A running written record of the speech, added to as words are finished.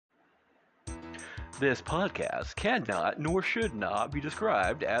This podcast cannot nor should not be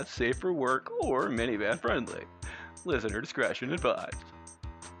described as safe for work or minivan friendly. Listener discretion advised.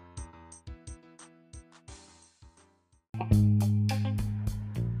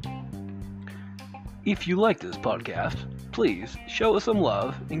 If you like this podcast, please show us some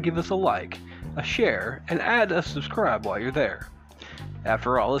love and give us a like, a share, and add a subscribe while you're there.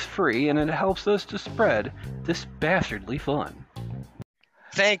 After all, it's free and it helps us to spread this bastardly fun.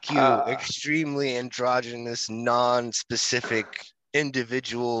 Thank you, extremely androgynous, non-specific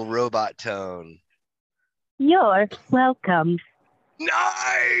individual robot tone. You're welcome.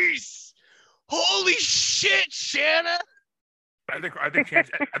 Nice! Holy shit, Shanna! I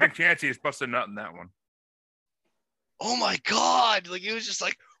think Chancey is busting a nut in that one. Oh my god! Like it was just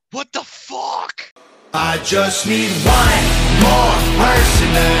like, what the fuck? I just need one more person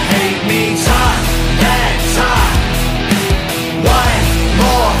to hate me time and time. One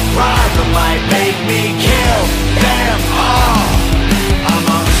more rival might make me kill them all. I'm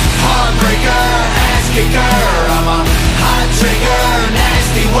a heartbreaker, ass kicker. I'm a hot trigger,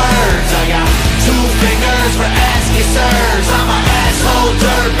 nasty words. I got 2 fingers for ass kissers. I'm a asshole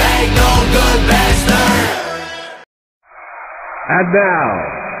dirtbag, no good bastard. And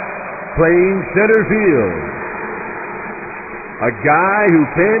now, playing center field, a guy who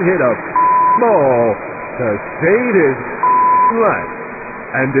can't hit a ball to save his life,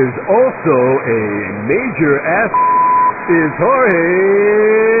 and is also a major ass, is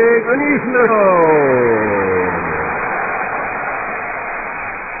Jorge Anisno.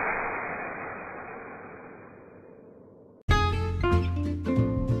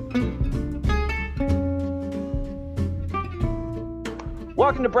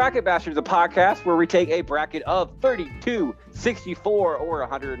 Welcome to Bracket Bastards, a podcast where we take a bracket of 32, 64, or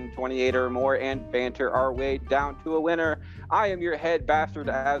 128 or more and banter our way down to a winner. I am your head bastard,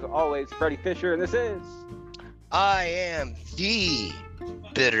 as always, Freddie Fisher, and this is... I am the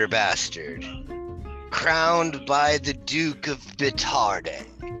bitter bastard, crowned by the Duke of Bitarde.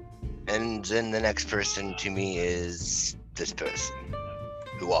 And then the next person to me is this person.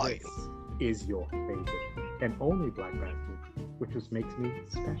 Who are you? Is your favorite and only black bastard, which just makes me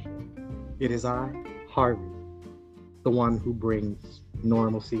special. It is I, Harvey, the one who brings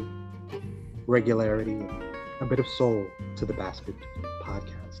normalcy, regularity, and a bit of soul to the Bastard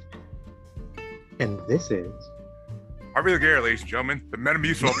podcast. And this is... Harvey the Gare, ladies and gentlemen, the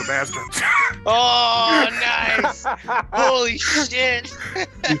Metamucil of the Bastards. Oh, nice! Holy shit!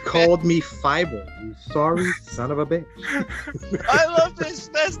 You called me Fiber, you sorry son of a bitch. I love this.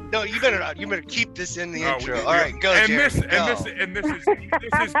 No, you better keep this in the intro. All right, go, Jeremy. This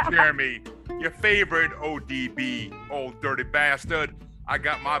is Jeremy, your favorite ODB, old dirty bastard. I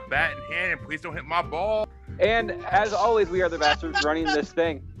got my bat in hand, and please don't hit my ball. And as always, we are the bastards running this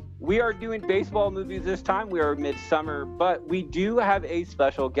thing. We are doing baseball movies this time. We are midsummer, but we do have a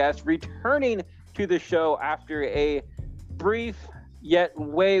special guest returning to the show after a brief yet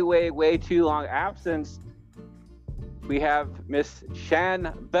way too long absence. We have Miss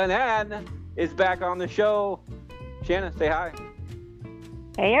Shan Banan is back on the show. Shannon, say hi.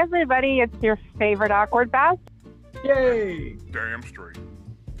 Hey, everybody. It's your favorite awkward bastard. Yay! Damn straight.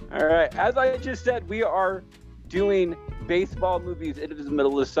 All right. As I just said, we are doing baseball movies. It is the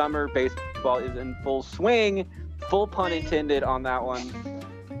middle of summer. Baseball is in full swing. Full pun intended on that one.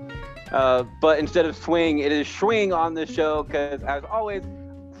 But instead of swing, it is swing on this show because, as always,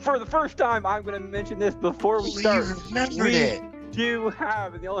 for the first time, I'm going to mention this before we start. Do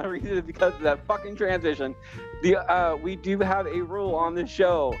have, and the only reason is because of that fucking transition. We do have a rule on this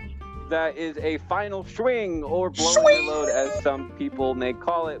show that is a final swing or blowing your load, as some people may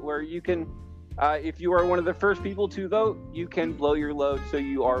call it, where you can, if you are one of the first people to vote, you can blow your load. So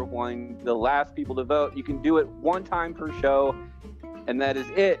you are one of the last people to vote. You can do it one time per show, and that is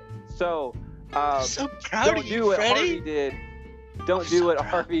it. So, so proud of you, Freddie. Harvey did. Don't do what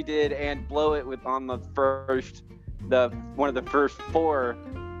Harvey did and blow it with on the first, one of the first four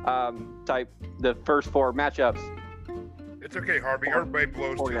the first four matchups. It's okay, Harvey. Everybody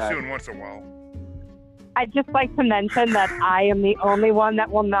blows too soon once in a while. I'd just like to mention that I am the only one that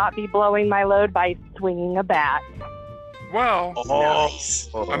will not be blowing my load by swinging a bat. Well, nice.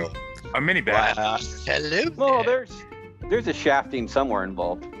 A mini bat. Hello. Well, there's a shafting somewhere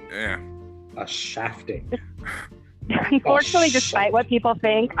involved. Yeah. A shafting. Unfortunately, despite what people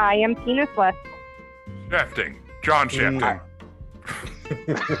think, I am penisless. Shafting. John Shafting.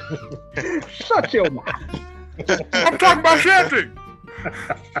 Shut your mouth. I'm talking about shafting.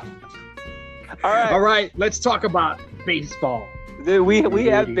 All right, let's talk about baseball. We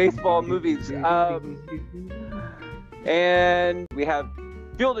have baseball movies. And we have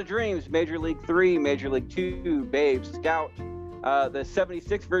Field of Dreams, Major League 3, Major League 2, Babe, Scout, the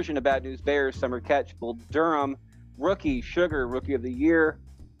 76 version of Bad News Bears, Summer Catch, Bull Durham, Rookie, Sugar, Rookie of the Year,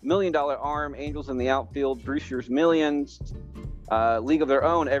 $1 Million Arm, Angels in the Outfield, Brewster's Millions, League of Their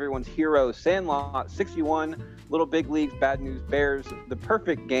Own, Everyone's Hero, Sandlot, 61, Little Big Leagues, Bad News Bears, The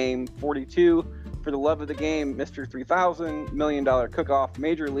Perfect Game, 42, For the Love of the Game, Mr. 3000, $1 Million Cook-Off,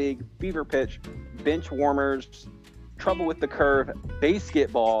 Major League, Fever Pitch, Bench Warmers, Trouble with the Curve,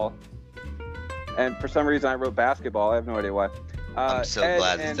 Basketball, and for some reason I wrote basketball. I have no idea why. I'm so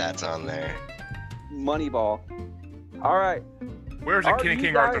glad that that's on there. Moneyball. All right. Where's the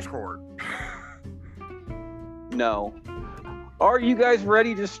King Arthur's Court? No. Are you guys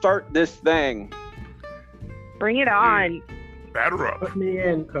ready to start this thing? Bring it on. Batter up. Put me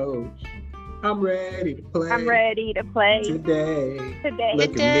in, coach. I'm ready to play. I'm ready to play Today.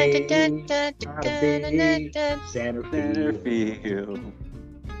 Look at me. I'll be center field.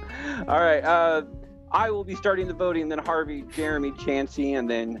 All right. I will be starting the voting, then Harvey, Jeremy, Chansey, and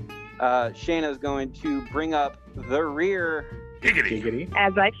then Shanna's going to bring up the rear. Giggity.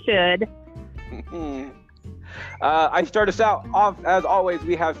 as I should. I start us out off, as always,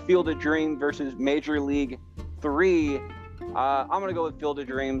 we have Field of Dreams versus Major League 3. I'm going to go with Field of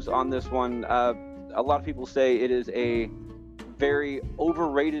Dreams on this one. A lot of people say it is a very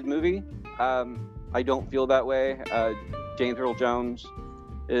overrated movie. I don't feel that way. James Earl Jones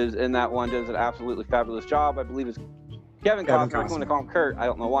is in that one, does an absolutely fabulous job. I believe it's Kevin Costner. I'm going to call him Kurt. I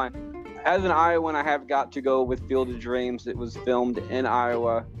don't know why. As an Iowan, I have got to go with Field of Dreams. It was filmed in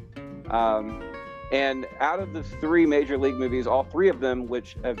Iowa. And out of the 3 Major League movies, all 3 of them,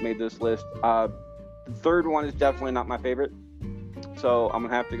 which have made this list, the third one is definitely not my favorite. So I'm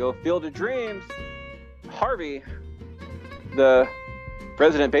going to have to go Field of Dreams. Harvey, the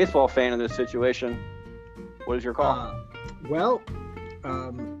resident baseball fan in this situation, what is your call?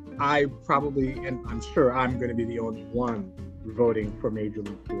 I probably, and I'm sure I'm going to be the only one voting for Major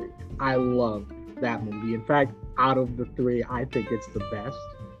League 3. I love that movie. In fact, out of the 3, I think it's the best.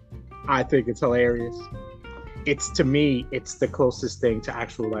 I think it's hilarious. To me, it's the closest thing to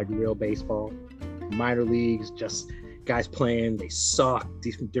actual real baseball. Minor leagues, just guys playing, they suck,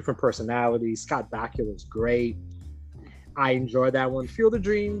 different personalities. Scott Bakula's great. I enjoy that one. Field of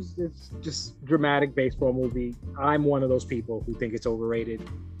Dreams, it's just dramatic baseball movie. I'm one of those people who think it's overrated.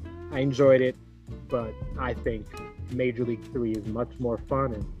 I enjoyed it, but I think Major League 3 is much more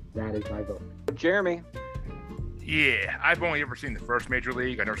fun, and that is my vote. Jeremy. Yeah, I've only ever seen the first Major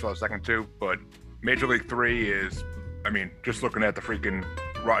League. I never saw the second 2, but Major League 3 is, just looking at the freaking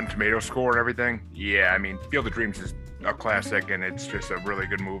Rotten Tomatoes score and everything. Yeah, Field of Dreams is a classic, and it's just a really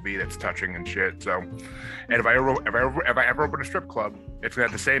good movie that's touching and shit. So, and if I ever open a strip club, it's gonna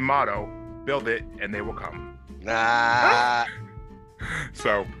have the same motto: build it, and they will come.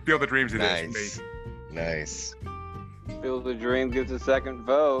 So, Field of Dreams it is for me. Nice. Field of Dreams gets a second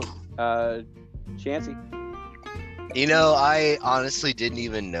vote. Chansey. I honestly didn't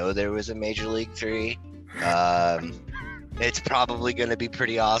even know there was a Major League 3. It's probably going to be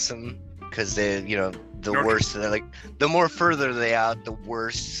pretty awesome because the worse, the more further they out, the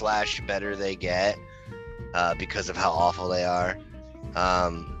worse / better they get because of how awful they are.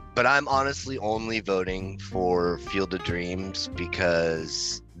 But I'm honestly only voting for Field of Dreams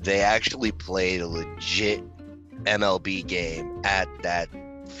because they actually played a legit MLB game at that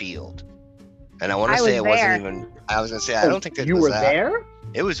field. And I want to say it wasn't even. I was gonna say I don't think that you was were that. There.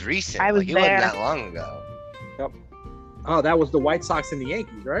 It was recent. I was it there. wasn't that long ago. Yep. Oh, that was the White Sox and the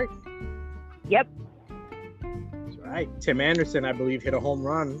Yankees, right? Yep. That's right. Tim Anderson, I believe, hit a home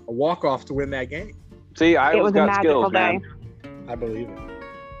run, a walk-off to win that game. See, Iowa's got magical skills, day. man. I believe it.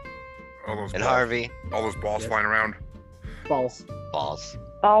 All those And balls, Harvey, all those balls flying around. False. balls.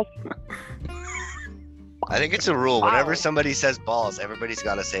 Balls. I think it's a rule. Wow. Whenever somebody says balls, everybody's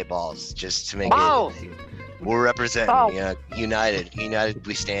got to say balls, just to make Balls. it. We're representing. Balls. United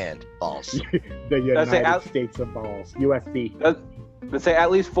we stand. Balls. The That's it. United States of Balls. USD. Let's say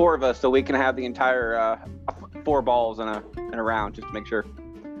at least 4 of us, so we can have the entire 4 balls in a round, just to make sure.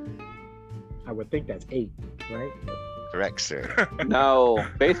 I would think that's 8, right? Correct, sir. No,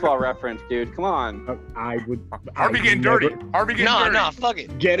 baseball reference, dude. Come on. I would. Harvey I getting would dirty. never- Harvey getting dirty. No, fuck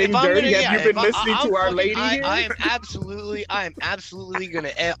it. Getting If I'm dirty. gonna- Have yeah, you been if listening I'm to Our fucking- Lady here? I am absolutely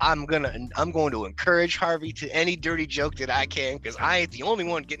I'm going to encourage Harvey to any dirty joke that I can, because I ain't the only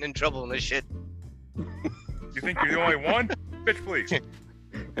one getting in trouble in this shit. You think you're the only one? Bitch, please.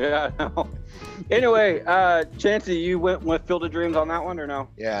 Yeah. No. Anyway, Chancey, you went with Field of Dreams on that one or no?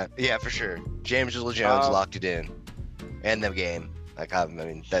 Yeah, for sure. James Earl Jones locked it in, and the game. Like,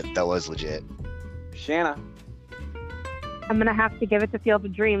 that was legit. Shanna. I'm going to have to give it to Field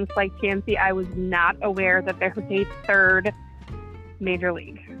of Dreams. Like Chansey, I was not aware that there was a third Major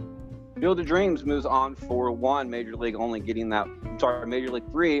League. Field of Dreams moves on 4-1. Major League Major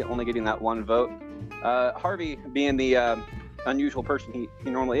League 3 only getting that one vote. Harvey, being the unusual person he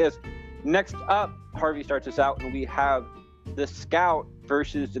normally is. Next up, Harvey starts us out, and we have The Scout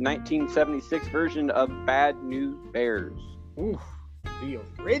versus the 1976 version of Bad News Bears. Ooh, the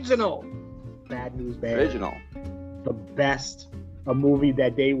original Bad News Bears. Original. The best, a movie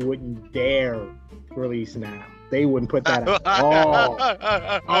that they wouldn't dare release now. They wouldn't put that out at all.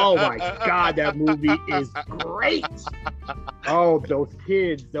 Oh my God, that movie is great. Oh, those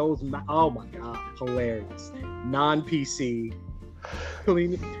kids, oh my God, hilarious. Non-PC.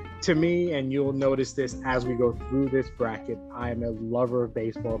 To me, and you'll notice this as we go through this bracket, I am a lover of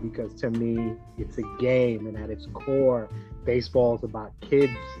baseball because to me, it's a game, and at its core, baseball is about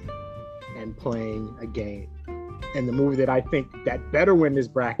kids and playing a game. And the movie that I think that better win this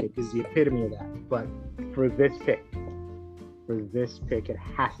bracket is the epitome of that. But for this pick, it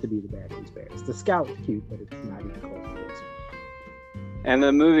has to be the Bad News Bears. The Scout is cute, but it's not even close to this. And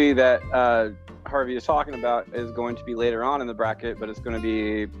the movie that Harvey is talking about is going to be later on in the bracket, but it's going to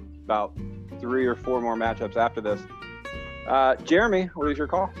be about 3 or 4 more matchups after this. Jeremy, what is your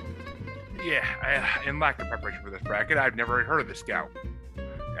call? Yeah, in lack of preparation for this bracket, I've never heard of The Scout.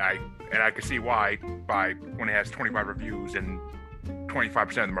 I can see why when it has 25 reviews and 25%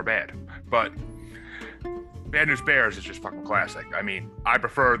 of them are bad. But Bad News Bears is just fucking classic. I mean, I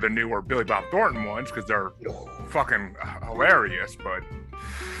prefer the newer Billy Bob Thornton ones because they're fucking hilarious, but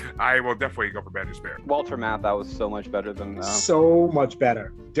I will definitely go for Bad News Bears. Walter Matthau was so much better than... So much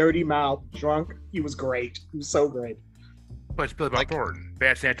better. Dirty mouth, drunk, he was great. He was so great. But it's Billy Bob Thornton.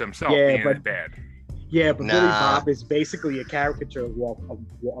 Bad Santa himself being bad. Yeah, but Billy Bob is basically a caricature of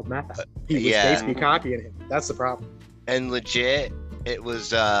Matthau. He was basically copying him. That's the problem. And legit, it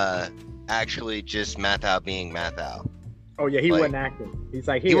was actually just Matthau being Matthau. Oh yeah, he wasn't acting. He's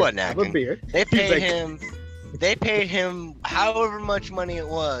like, he wasn't acting. A beer. They paid him however much money it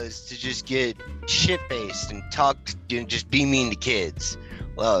was to just get shit-faced and talk and just be mean to kids.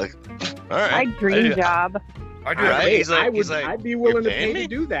 Well, all right. My dream job. I do that. I'd be willing to pay to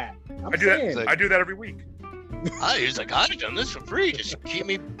do that. I do that every week. He's like, I've done this for free. Just pay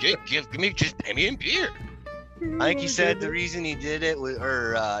me in beer. I think he said the reason he did it was,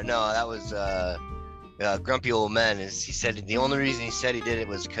 that was Grumpy Old Men. Is he said the only reason he said he did it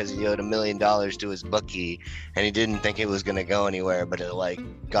was because he owed $1 million to his bookie, and he didn't think it was gonna go anywhere, but it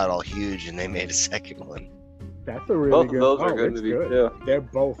got all huge, and they made a second one. That's a really good. Both are good movies too. They're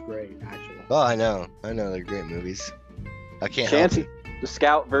both great, actually. Oh, I know, they're great movies. I can't help it. The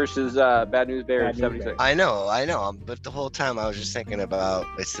Scout versus Bad News Bears 76. I know. But the whole time I was just thinking about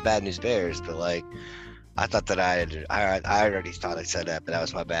it's the Bad News Bears, but I thought that I already thought I said that, but that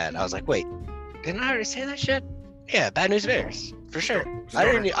was my bad. I was like, wait, didn't I already say that shit? Yeah, Bad News Bears for sure. I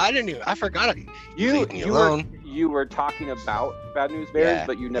didn't even. I forgot it. You were talking about Bad News Bears,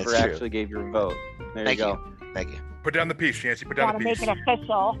 but you never actually gave your vote. There you go. Thank you. Put down the piece, Chancey. Put down the piece. Gotta make it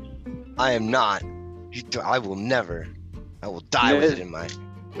official. I am not. I will never. I will die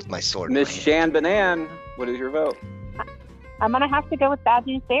with my sword. Miss Shan Banan, what is your vote? I'm gonna have to go with Bad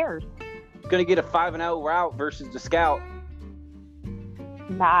News Bears. Gonna get a 5-0 route versus the Scout.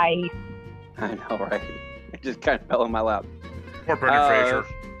 Nice. I know, right? It just kind of fell in my lap. Poor Brendan Fraser.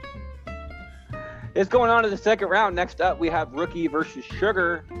 It's going on to the second round. Next up, we have Rookie versus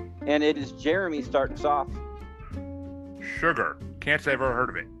Sugar, and it is Jeremy starting us off. Sugar. Can't say I've ever heard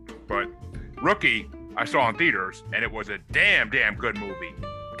of it, but Rookie I saw in theaters, and it was a damn good movie.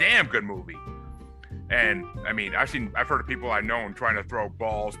 Damn good movie. And I mean, I've heard of people I've known trying to throw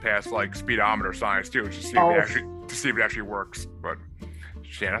balls past speedometer signs too, to see if it actually works. But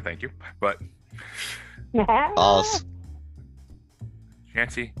Shanna, thank you. But balls.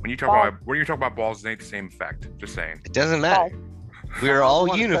 Chancey, when you talk about balls, it ain't the same effect. Just saying. It doesn't matter. We're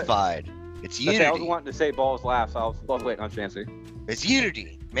all unified. It's unity. I was wanting to say balls last, so I was waiting on Chancey. It's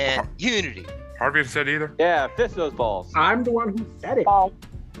unity, man. Unity. Harvey hasn't said either. Yeah, fist those balls. I'm the one who said it.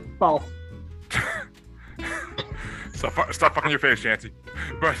 Balls. Stop fucking your face, Chancey.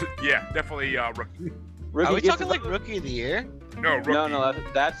 But yeah, definitely Rookie. Are we talking Rookie of the Year? No, Rookie. No,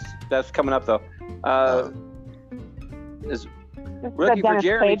 that's coming up though. Is Rookie for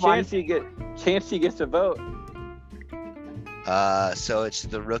Jeremy? Chancey gets a vote. So it's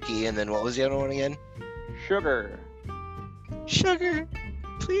the Rookie, and then what was the other one again? Sugar.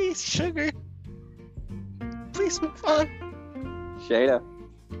 Please, Sugar. Please move on. Shada.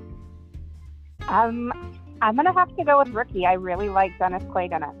 I'm gonna have to go with Rookie. I really like Dennis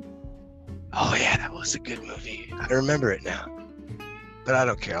Quaid in it. Oh yeah, that was a good movie. I remember it now. But I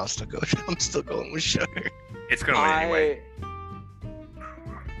don't care. I'm still going with Sugar. It's gonna win anyway.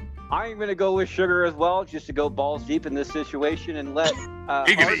 I'm gonna go with Sugar as well, just to go balls deep in this situation and let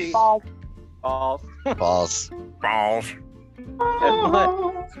Giggity. Harvey Balls.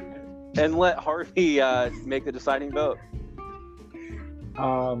 and let Harvey make the deciding vote.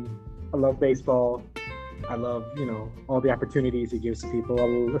 I love baseball. I love, all the opportunities it gives to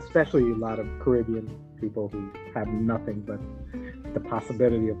people, especially a lot of Caribbean people who have nothing but the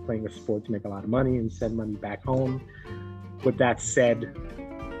possibility of playing a sport to make a lot of money and send money back home. With that said,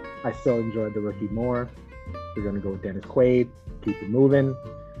 I still enjoyed The Rookie more. We're going to go with Dennis Quaid. Keep it moving.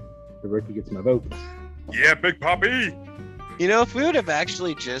 The Rookie gets my vote. Yeah, Big Poppy. If we would have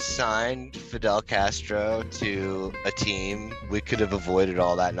actually just signed Fidel Castro to a team, we could have avoided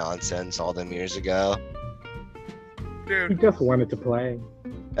all that nonsense all them years ago. He Dude. just wanted to play.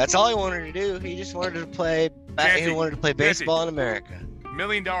 That's all he wanted to do. He just wanted to play. He wanted to play baseball in America. $1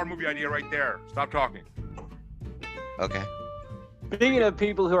 million movie idea right there. Stop talking. Okay. Speaking of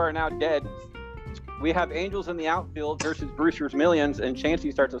people who are now dead, we have Angels in the Outfield versus Brewster's Millions, and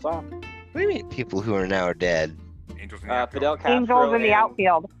Chancey starts us off. What do you mean people who are now dead? Angels in the outfield. Fidel Castro. Angels in the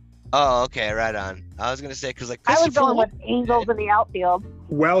outfield. Oh, okay, right on. I was gonna say because I was Christopher going with Walken- Angels in the outfield.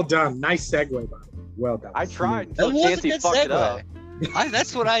 Well done. Nice segue, buddy. Well done. I tried That until was a Chancey good fucked it up. segue.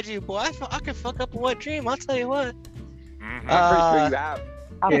 That's what I do, boy. I can fuck up a wet dream. I'll tell you what. Mhm. I'm pretty sure you have.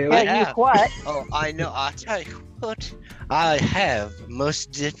 I'll Yeah, tell you yeah. what. Oh, I know. I'll tell you what. I have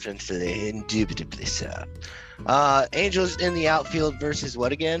most definitely, indubitably so. Angels in the outfield versus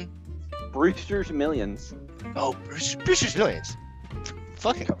what again? Brewster's Millions. Oh, Brewster's Millions.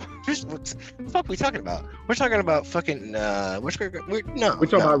 Fucking. What the fuck are we talking about? We're talking about fucking. We're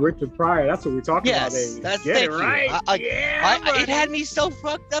talking about Richard Pryor. That's what we're talking about. Yes, Baby. that's Get thank it you. right. It had me so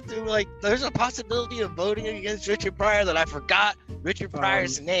fucked up. That, like, there's a possibility of voting against Richard Pryor that I forgot Richard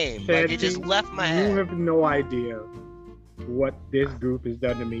Pryor's name. Like, it just left my You head. have no idea what this group has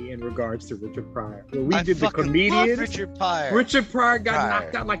done to me in regards to Richard Pryor. When we I did the fucking love comedians, Richard Pryor. Richard Pryor got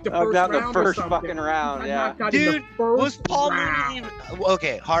knocked out like the first Knocked out round the first or something. fucking round, Got yeah. knocked out in Dude, the first was Paul round. Mooney even?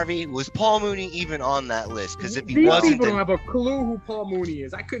 Okay, Harvey, was Paul Mooney even on that list? Because if he These wasn't, people then, don't have a clue who Paul Mooney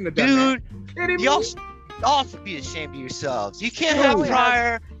is. I couldn't have done dude, that. Kidding me? y'all should be ashamed of yourselves. You can't No, have we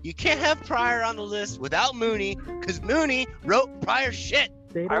Pryor. You can't have Pryor on the list without Mooney, because Mooney wrote Pryor shit.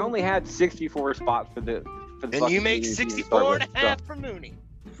 They I don't- only had 64 spots for the And fucking you make community to 64 start and a with, half for Mooney.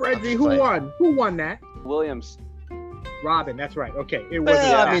 Freddy, who won? Who won that? so. Williams. Robin, that's right. Okay, it was.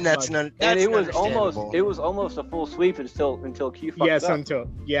 Well, Yeah. I mean, that's And that's it was understandable. almost a full sweep until Q fucked Yes, up.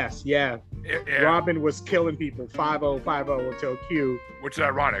 yeah. Yeah, Robin was killing people 5-0 until Q. which is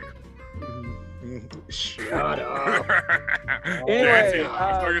ironic. Shut up. Anyway, Nancy,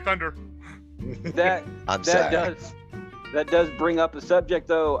 I'm still your thunder. that I'm that sorry. does bring up a subject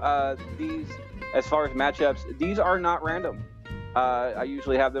though. These, as far as matchups, these are not random. I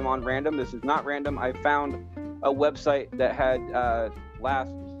usually have them on random. This is not random. I found a website that had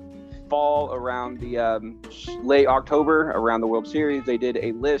last fall around the late October around the World Series. They did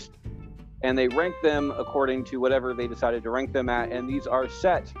a list and they ranked them according to whatever they decided to rank them at, and these are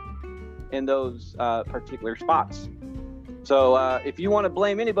set in those particular spots. So if you want to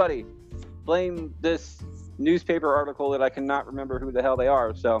blame anybody, blame this newspaper article that I cannot remember who the hell they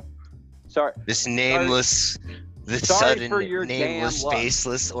are. So sorry. This nameless, this Sorry sudden for your nameless, damn luck.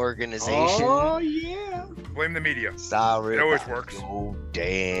 faceless organization. Oh yeah. Blame the media. Sorry. It always about works. your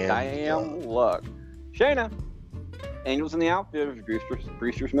damn luck. Luck. Shayna, Angels in the Outfield,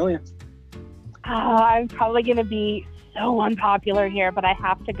 Brewster's Millions. I'm probably going to be so unpopular here, but I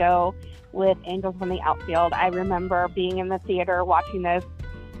have to go with Angels in the Outfield. I remember being in the theater watching this,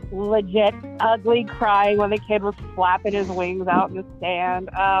 legit ugly crying when the kid was flapping his wings out in the stand.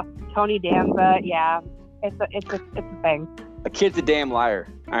 Tony Danza, yeah, it's a thing. A kid's a damn liar.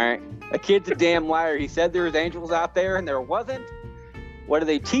 All right, a kid's a damn liar. He said there was angels out there and there wasn't. What are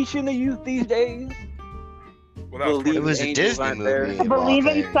they teaching the youth these days? Well, that was Believe It was a angels Disney aren't there. movie. To of all believe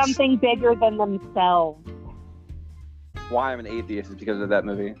in things. something bigger than themselves. Why I'm an atheist is because of that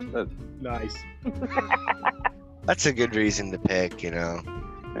movie. Nice. That's a good reason to pick,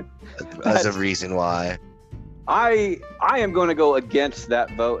 as a reason why. I am going to go against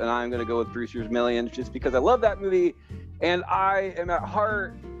that vote, and I'm going to go with Brewster's Millions just because I love that movie, and I am at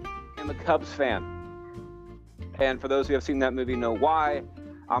heart a Cubs fan. And for those who have seen that movie know why.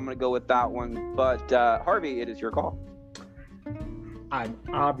 I'm going to go with that one. But Harvey, it is your call. I'm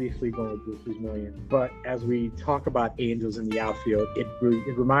obviously going with Brewster's Millions, but as we talk about Angels in the Outfield, it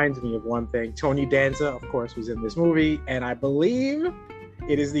reminds me of one thing. Tony Danza, of course, was in this movie, and I believe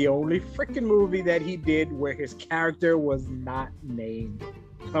It is the only freaking movie that he did where his character was not named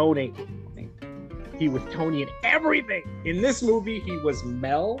Tony. He was Tony in everything. In this movie, he was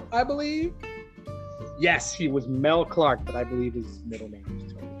Mel, I believe. Yes, he was Mel Clark, but I believe his middle name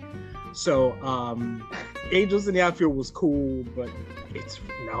was Tony. So, Angels in the Outfield was cool, but it's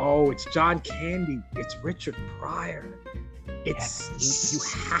John Candy. It's Richard Pryor. You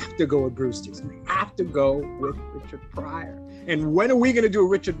have to go with Brewster's. You have to go with Richard Pryor. And when are we going to do a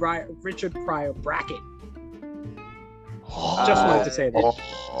Richard Pryor bracket? Just wanted to say that.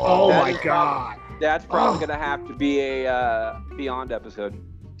 Oh my God. That's probably going to have to be a Beyond episode.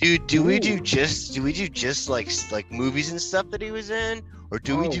 Dude, do we do just like movies and stuff that he was in, or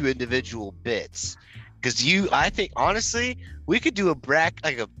do we do individual bits? Because I think honestly, we could do a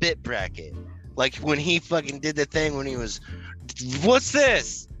bit bracket, like when he fucking did the thing when he was, what's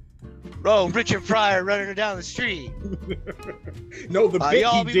this? Oh, Richard Pryor running down the street. No, the bit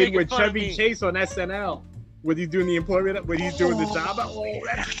he did with Chevy Chase on SNL. When he's doing the employment, when he's doing the job. Oh,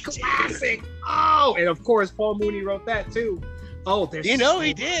 that's classic. Oh, and of course, Paul Mooney wrote that too. Oh, there's he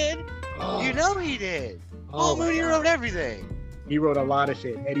did. Oh. He did. Paul Mooney wrote everything. He wrote a lot of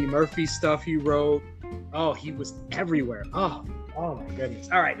shit. Eddie Murphy stuff he wrote. Oh, he was everywhere. Oh my goodness.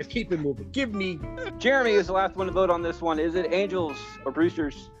 All right, let's keep it moving. Give me. Jeremy is the last one to vote on this one. Is it Angels or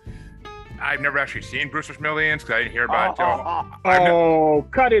Brewster's? I've never actually seen Brewster's Millions because I didn't hear about it till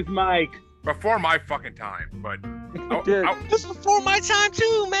cut his mic. Before my fucking time, but this was before my time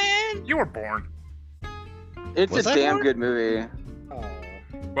too, man. You were born. It's a damn good movie.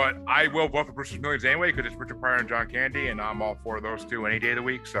 But I will vote for Brewster's Millions anyway because it's Richard Pryor and John Candy, and I'm all for those two any day of the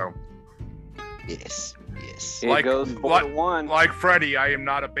week. So yes. It goes 4-1. Like Freddie, I am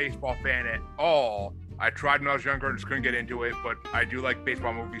not a baseball fan at all. I tried when I was younger and just couldn't get into it, but I do like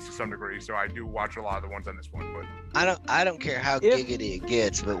baseball movies to some degree, so I do watch a lot of the ones on this one. But I don't care how giggity it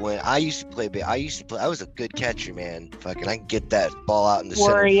gets, but when I used to play, I was a good catcher, man. Fucking, I could get that ball out in the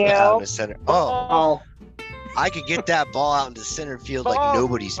center. Oh, I could get that ball out into center field like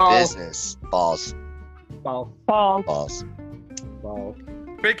nobody's business. Balls.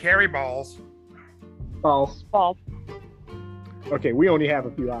 Big hairy balls. Balls. Okay, we only have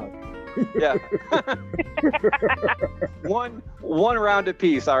a few hours. Yeah. one round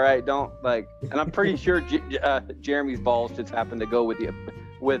apiece. All right, don't like. And I'm pretty sure Jeremy's balls just happened to go with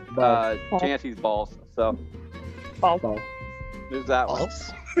Chancey's balls. So there's that one.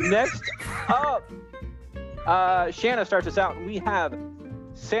 Next up, Shanna starts us out. We have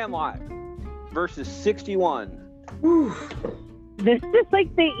Sandlot versus 61. This is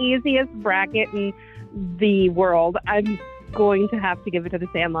like the easiest bracket in the world. I'm going to have to give it to the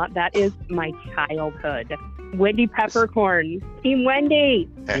Sandlot. That is my childhood. Wendy Peppercorn. Team Wendy.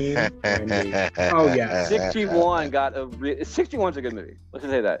 Oh yeah. 61's a good movie. Let's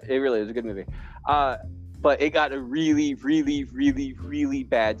just say that. It really is a good movie. But it got a really, really, really, really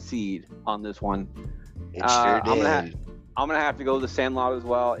bad seed on this one. It sure did. I'm gonna have to go with the Sandlot as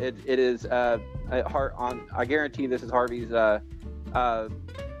well. It is I guarantee this is Harvey's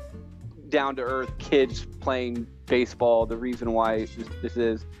down to earth kids playing baseball, the reason why this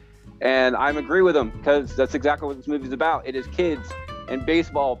is, and I agree with him because that's exactly what this movie is about. It is kids and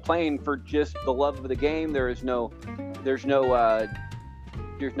baseball playing for just the love of the game. There's no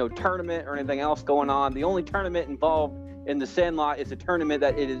tournament or anything else going on. The only tournament involved in the Sandlot is a tournament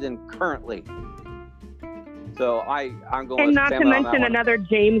that it is in currently. So I'm going. And not to mention another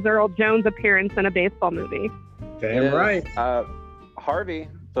James Earl Jones appearance in a baseball movie. Damn right. Harvey,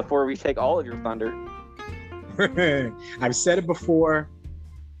 before we take all of your thunder. I've said it before,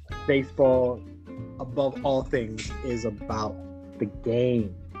 baseball, above all things, is about the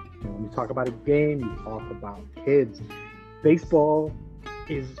game. When you talk about a game, you talk about kids. Baseball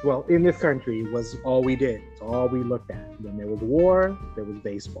is, well, in this country, was all we did. It's all we looked at. When there was war, there was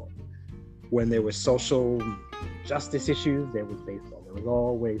baseball. When there was social justice issues, there was baseball. There was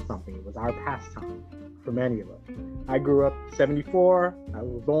always something. It was our pastime for many of us. I grew up 74. I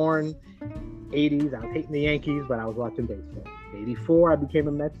was born 80s. I was hating the Yankees, but I was watching baseball. 84, I became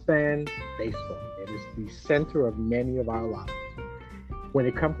a Mets fan. Baseball. It is the center of many of our lives. When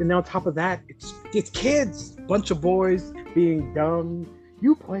it comes, and on top of that, it's kids, bunch of boys being dumb.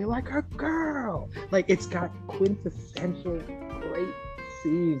 You play like a girl. Like, it's got quintessential great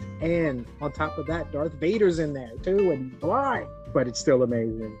scenes, and on top of that, Darth Vader's in there too, and he's blind, but it's still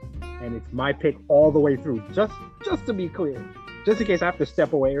amazing. And it's my pick all the way through. Just to be clear, just in case I have to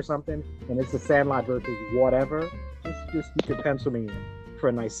step away or something, and it's the Sandlot versus whatever, just you can pencil me in for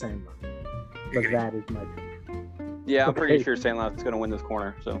a nice Sandlot, because that is my pick. Yeah, I'm pretty sure Sandlot's going to win this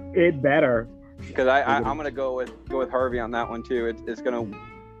corner. So it better. Because I'm gonna go with Harvey on that one too.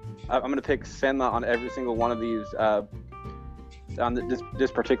 I'm gonna pick Sandlot on every single one of these on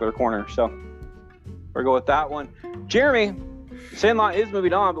this particular corner. So we'll go with that one. Jeremy, Sandlot is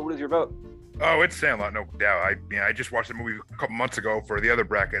moving on, but what is your vote? Oh, it's Sandlot, no doubt. I just watched the movie a couple months ago for the other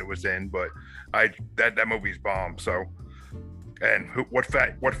bracket it was in, but that movie's bomb. So, and what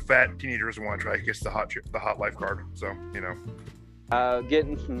fat teenager doesn't want to try to kiss the hot lifeguard? So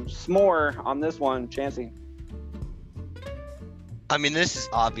Getting some s'more on this one, Chancey. I mean, this is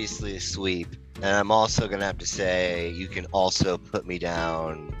obviously a sweep, and I'm also gonna have to say you can also put me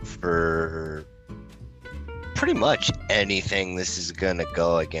down for pretty much anything this is gonna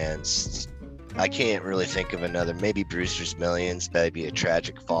go against. I can't really think of another. Maybe Brewster's Millions. That'd be a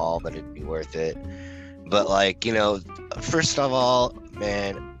tragic fall, but it'd be worth it. But first of all,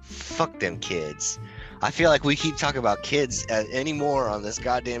 man, fuck them kids. I feel like we keep talking about kids anymore on this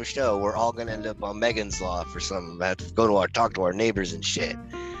goddamn show. We're all gonna end up on Megan's Law for something. We have to go to talk to our neighbors and shit.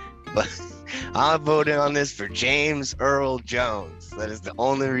 But I'm voting on this for James Earl Jones. That is the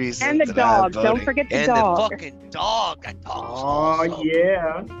only reason. And the dog. Don't forget the dog. And the fucking dog. That dog's Oh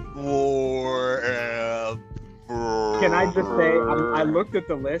yeah. Forever. Can I just say, I looked at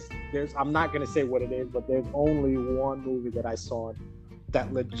the list. I'm not gonna say what it is, but there's only one movie that I saw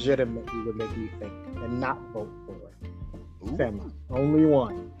that legitimately would make me think and not vote for it. Sandlot. Only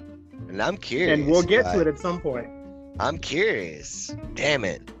one. And I'm curious. And we'll get to it at some point. I'm curious. Damn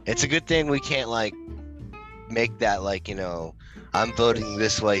it. It's a good thing we can't make that I'm voting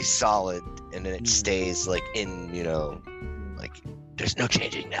this way solid and then it stays in, there's no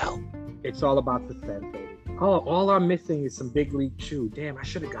changing now. It's all about suspense, baby. All I'm missing is some Big League Chew. Damn, I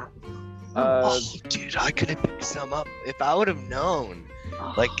should have gotten dude, I could have picked some up if I would have known.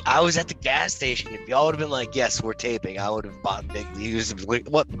 I was at the gas station. If y'all would have been yes, we're taping, I would have bought Big League. It's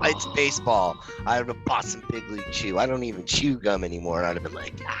baseball. I would have bought some Big League Chew. I don't even chew gum anymore. And I'd have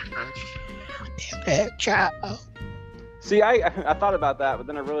been damn it, Joe. See, I thought about that, but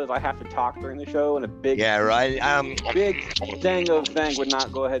then I realized I have to talk during the show, and a big big dango thing would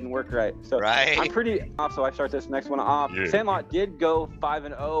not go ahead and work right. So right. I'm pretty off. So I start this next one off. Yeah. Sandlot did go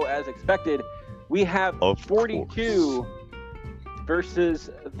 5-0 as expected. We have 42 versus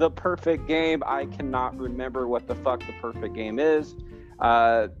The Perfect Game. I cannot remember what the fuck The Perfect Game is.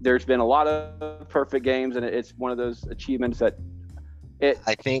 There's been a lot of perfect games, and it's one of those achievements that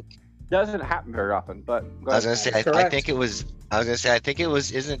I think doesn't happen very often. But I was gonna say, I think it was.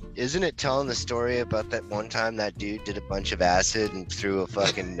 Isn't it telling the story about that one time that dude did a bunch of acid and threw a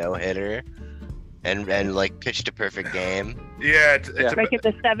fucking no hitter, and pitched a perfect game? Yeah, it's Like in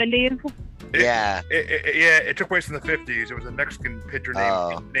the 70s. It took place in the 50s. It was a Mexican pitcher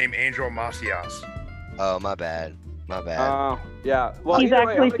named Angel Macias. Oh, my bad. Yeah. Well, he's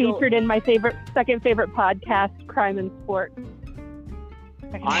actually way, featured in my second favorite podcast, Crime and Sport.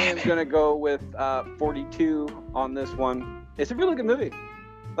 I am gonna go with 42 on this one. It's a really good movie.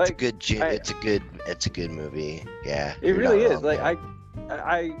 It's a good movie. Yeah. It really is. I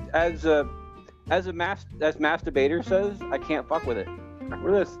as Masturbator says, I can't fuck with it.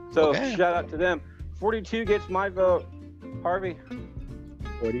 We're this. So shout out to them. 42 gets my vote. Harvey.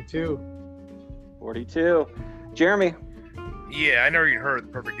 42. Jeremy. Yeah, I never even heard of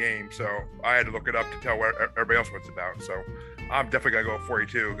The Perfect Game, so I had to look it up to tell what everybody else was about. So I'm definitely gonna go with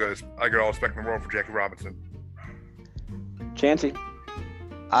 42 because I got all the respect in the world for Jackie Robinson. Chancey.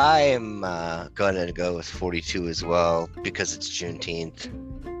 I am gonna go with 42 as well because it's Juneteenth.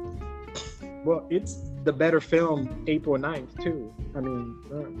 Well, it's the better film, April 9th too. I mean,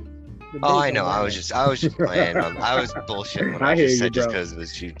 I know. I was just playing. I was bullshitting when I just said just because it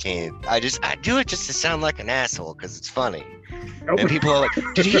was Juneteenth. I do it just to sound like an asshole because it's funny. And people are like,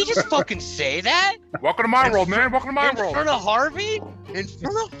 "Did he just fucking say that?" Welcome to my world, man. Welcome to my world. In front of Harvey?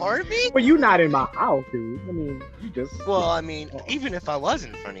 Well, you're not in my house, dude. I mean, you just. Well, I mean, even if I was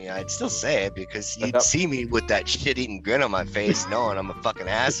in front of you, I'd still say it because you'd see me with that shit-eating grin on my face, knowing I'm a fucking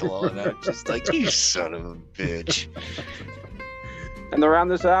asshole, and I'm just like, "You son of a bitch." And to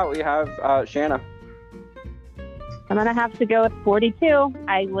round this out, we have Shanna. I'm gonna have to go with 42.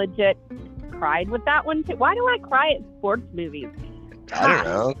 I legit cried with that one too. Why do I cry at sports movies? I don't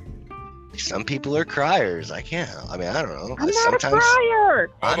know. Some people are criers. I can't. I mean, I don't know. I'm not a crier.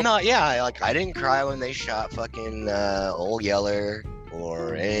 I'm not. Yeah, I didn't cry when they shot fucking Old Yeller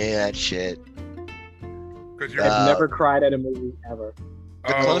or any of that shit. I've never cried at a movie ever.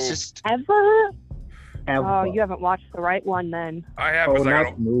 The closest ever. Ever. Oh, you haven't watched the right one then. I have.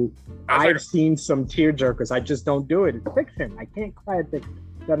 I've seen some tearjerkers. I just don't do it. It's fiction. I can't cry at fiction.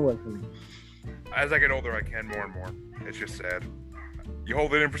 Doesn't work for me. As I get older, I can more and more. It's just sad. You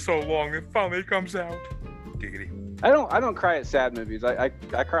hold it in for so long, and finally it comes out. Giggity. I don't cry at sad movies. I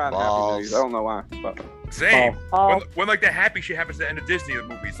cry at happy movies. I don't know why. But. Same. When like the happy shit happens at the end of Disney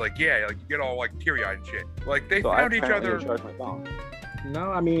movies, like yeah, like you get all like teary eyed and shit. Like they found each other.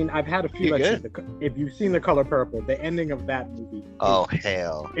 No, I mean I've had a few. If you've seen The Color Purple, the ending of that movie.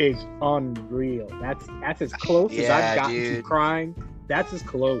 Is unreal. That's as close as I've gotten to crying. That's as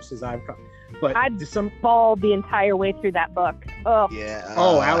close as I've come. But I'd fall the entire way through that book. Oh yeah.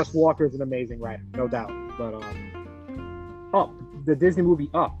 Alice Walker is an amazing writer, no doubt. But the Disney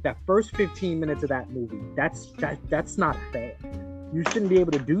movie Up, that first 15 minutes of that movie, that's not fair. You shouldn't be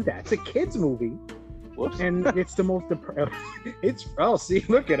able to do that. It's a kids movie. Whoops. And it's the most see,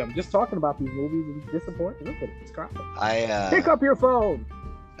 look at him just talking about these movies and he's disappointed. Look at him, he's crying. Pick up your phone.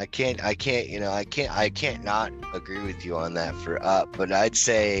 I can't not agree with you on that for Up, but I'd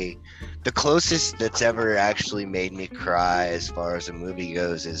say the closest that's ever actually made me cry as far as a movie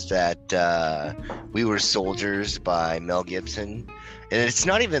goes is that We Were Soldiers by Mel Gibson. And it's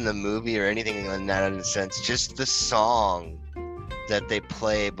not even the movie or anything in that sense, just the song that they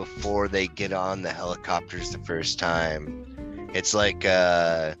play before they get on the helicopters the first time. It's like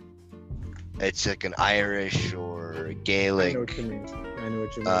an Irish or Gaelic. I know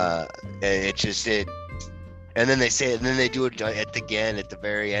what you mean. And then they say it, and then they do it again at the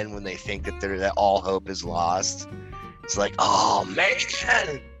very end when they think that all hope is lost. It's like, oh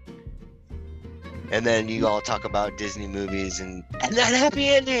man. And then you all talk about Disney movies and that happy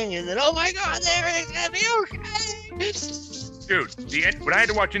ending, and then oh my god, everything's gonna be okay. Dude, when I had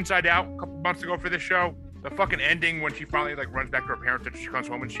to watch Inside Out a couple months ago for this show, the fucking ending when she finally like runs back to her parents and she comes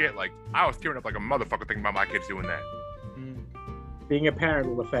home and shit, like I was tearing up like a motherfucker thinking about my kids doing that. Being a parent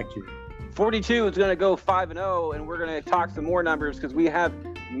will affect you. 42 is going to go 5-0, and we're going to talk some more numbers because we have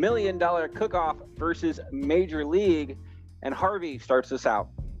 $1 Million Cook-Off versus Major League, and Harvey starts us out.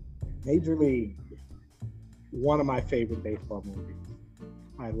 Major League, one of my favorite baseball movies.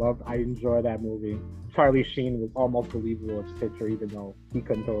 I enjoy that movie. Charlie Sheen was almost believable as pitcher, even though he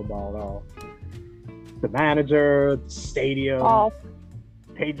couldn't throw a ball at all. The manager, the stadium,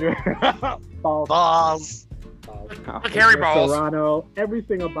 Pedro, balls. Carry balls. Toronto,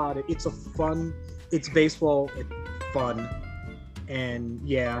 everything about it. It's baseball, it's fun. And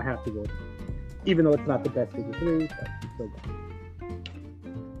yeah, I have to go. Even though it's not the best of the three, but it's still good.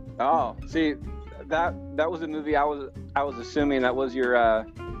 Oh, see, that was a movie I was assuming that was your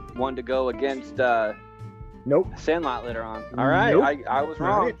one to go against Nope. Sandlot later on. All right, nope. I was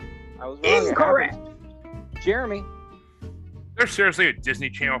wrong. I was wrong. Incorrect. Jeremy. There's seriously a Disney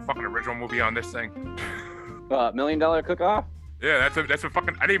Channel fucking original movie on this thing. $1 Million Cook-Off? Yeah, that's a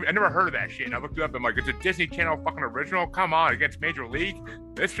fucking. I never heard of that shit. And I looked it up. I'm like, it's a Disney Channel fucking original. Come on, against Major League.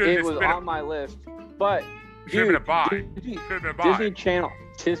 It was on my list, but should have been a buy.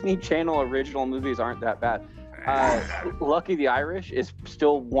 Disney Channel original movies aren't that bad. Lucky the Irish is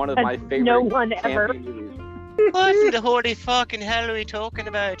still one of my favorite. No one ever. Movies. What the holy fucking hell are we talking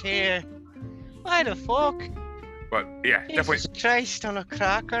about here? Why the fuck? But yeah, Jesus definitely. Christ on a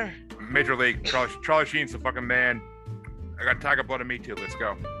cracker. Major League. Charlie Sheen's the fucking man. I got Tiger Blood in me too. Let's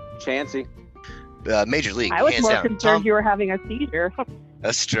go. Chansey. Major League. I was hands more down. concerned you were having a seizure. A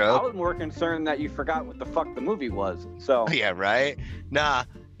I stroke. was more concerned that you forgot what the fuck the movie was. So. Yeah, right. Nah,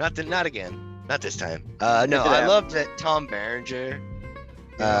 not again. Not this time. No, I loved that Tom Berenger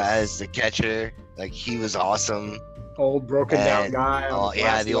as the catcher. Like he was awesome. Old broken down guy. Oh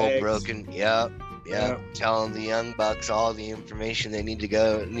yeah, the legs. old broken. Yep. Telling the young bucks all the information they need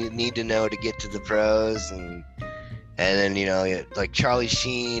to know to get to the pros, and then like Charlie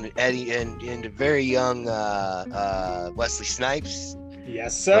Sheen, Eddie, and a very young Wesley Snipes.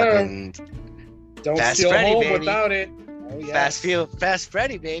 Yes, sir. Don't Fast steal Freddy, home baby. without it. Oh, yes. Fast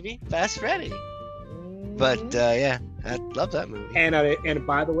Freddy, baby, Fast Freddy. But yeah, I love that movie. And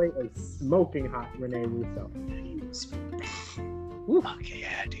by the way, a smoking hot Renee Russo. Okay,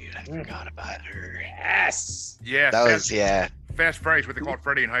 yeah, dude, I forgot about her. Yes. Yeah, Fast Freddy's what they called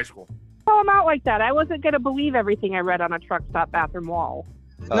Freddy in high school. Call him out like that. I wasn't gonna believe everything I read on a truck stop bathroom wall.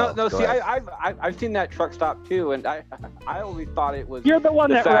 No. See, I've seen that truck stop too, and I always thought it was. You're the one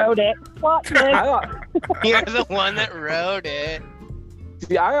that wrote it. What? You're the one that wrote it.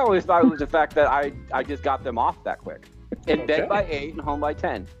 See, I always thought it was the fact that I just got them off that quick. In bed by 8 and home by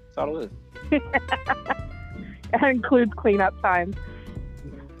 10. That's all it is. That includes cleanup time.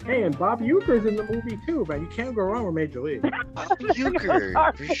 Hey, and Bob Uecker's in the movie too, man. You can't go wrong with Major League. Uecker,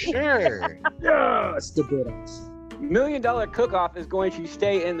 for sure. Yes, the Brits. $1 Million Cook-Off is going to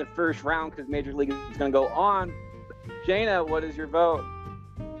stay in the first round because Major League is going to go on. Jaina, what is your vote?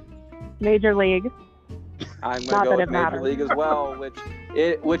 Major League. I'm Not gonna go that with it Major matters. League as well,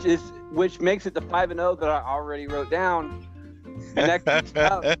 which makes it the 5-0 that I already wrote down.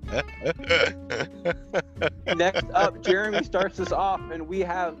 Next up, Jeremy starts us off, and we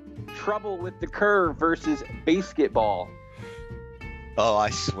have Trouble with the Curve versus Basketball. Oh, I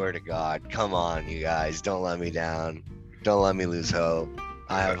swear to God. Come on, you guys. Don't let me down. Don't let me lose hope.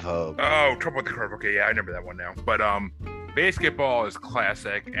 I have hope. Oh, Trouble with the Curve. Okay, yeah, I remember that one now. But Basketball is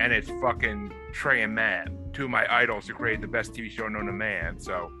classic, and it's fucking Trey and Matt, two of my idols who created the best TV show known to man.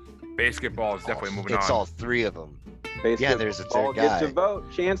 So Basketball is definitely moving on. It's all three of them. Basketball Yeah, there's a third guy. gets a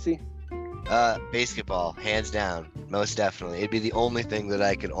vote. Chancey. Basketball, hands down, most definitely. It'd be the only thing that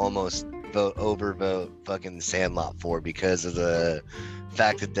I could almost overvote fucking The Sandlot for because of the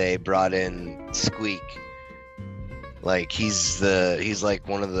fact that they brought in Squeak. Like he's like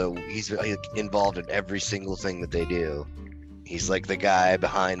he's involved in every single thing that they do. He's like the guy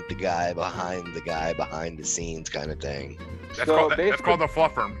behind the guy behind the guy behind the scenes kind of thing. That's called the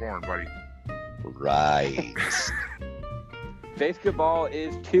fluffer in porn, buddy. Right. Basketball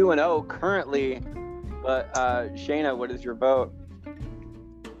is 2-0 currently, but Shayna, what is your vote?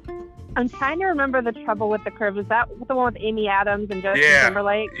 I'm trying to remember the Trouble with the Curve. Is that the one with Amy Adams and Justin Yeah.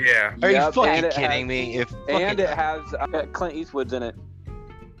 Timberlake? Yeah. Are you Yep, fucking and it kidding me? And it has Clint Eastwood's in it.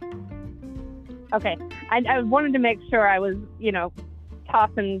 Okay. I wanted to make sure I was,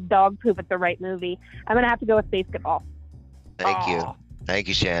 tossing dog poop at the right movie. I'm going to have to go with Basketball. Thank you. Aw. Thank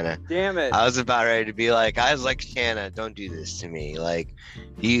you, Shanna. Damn it. I was about ready to be like, I was like, Shanna, don't do this to me. Like,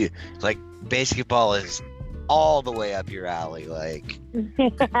 Basketball is all the way up your alley. Like,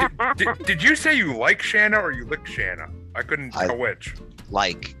 Did you say you like Shanna or you lick Shanna? I couldn't tell which.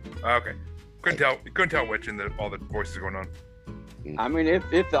 like, Okay. Couldn't tell which in all the voices going on. I mean, if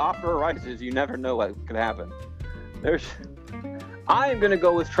the offer arises, you never know what could happen. I am going to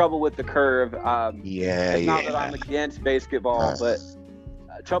go with Trouble with the Curve. It's not that I'm against Basketball, but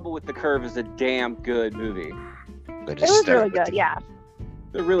Trouble with the Curve is a damn good movie. But It was really good, yeah.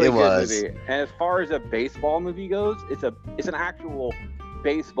 It's a really It good was. movie. And as far as a baseball movie goes, it's an actual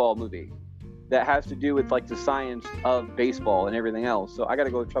baseball movie that has to do with like the science of baseball and everything else. So I got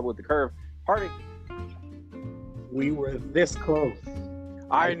to go with Trouble with the Curve. Harvey. We were this close.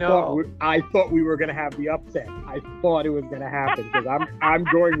 I know. I thought we were gonna have the upset. I thought it was gonna happen because I'm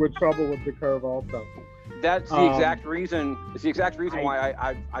going with Trouble with the Curve also. That's the exact reason. It's the exact reason I-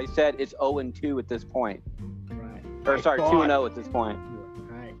 why I said it's 0-2 at this point. Right. Or I sorry, thought- 2-0 at this point.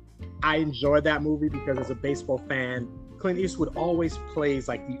 Right. I enjoyed that movie because as a baseball fan, Clint Eastwood always plays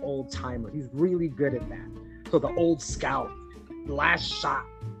like the old timer. He's really good at that. So the old scout, last shot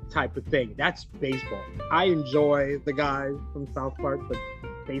type of thing. That's baseball. I enjoy the guy from South Park, but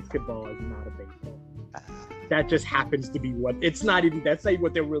basketball is not a baseball. That just happens to be what that's not even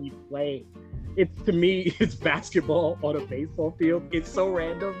what they're really playing. It's to me, it's basketball on a baseball field. It's so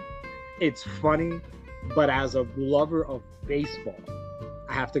random. It's funny, but as a lover of baseball,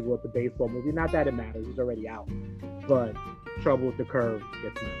 I have to go with the baseball movie. Not that it matters, it's already out. But Trouble with the Curve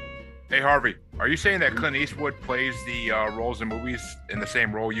gets me. Hey, Harvey, are you saying that Clint Eastwood plays the roles in movies in the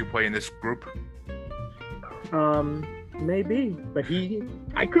same role you play in this group? Maybe, but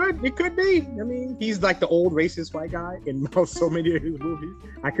it could be. I mean, he's like the old racist white guy in so many of his movies.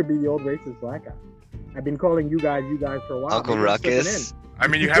 I could be the old racist black guy. I've been calling you guys for a while. Uncle Maybe I'm slipping Ruckus. I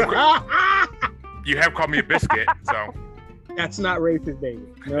mean, you have called me a biscuit, so. That's not racist, baby.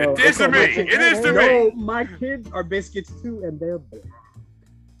 No, It is to me. It is to me. No, my kids are biscuits too, and they're black.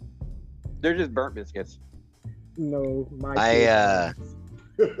 They're just burnt biscuits. No, my kids.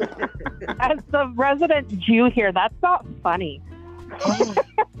 As the resident Jew here, that's not funny.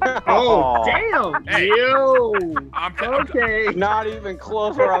 Oh, damn! Hey. Yo! I'm Okay. Not even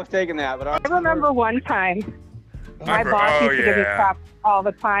close where I was taking that, but I remember one time, my Oh, boss used to give me yeah. crap all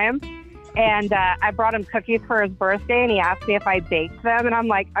the time. And I brought him cookies for his birthday, and he asked me if I baked them. And I'm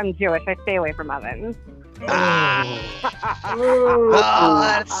like, I'm Jewish. I stay away from ovens. Oh,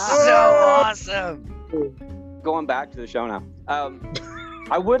 that's so awesome. going back to the show now.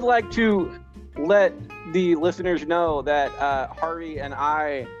 I would like to let the listeners know that Harvey and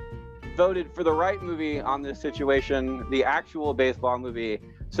I voted for the right movie on this situation, the actual baseball movie.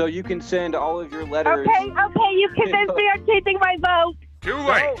 So you can send all of your letters. Okay, you convinced me I'm changing my vote. Too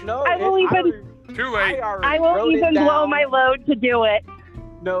late. No, I will Too late. I won't even blow my load to do it.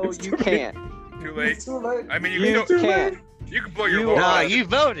 No, you can't. Too late. It's too late. I mean, You can't. you can blow your You load. No, you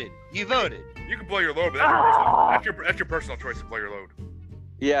voted. You voted. You can blow your load, but that's your personal choice to blow your load.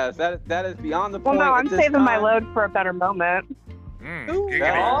 Yes, that is beyond the Well, point. no, at I'm this saving my time. load for a better moment. Giggity.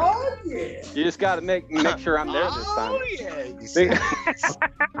 Oh, yeah. You just got to make sure I'm there this time. Oh, yeah.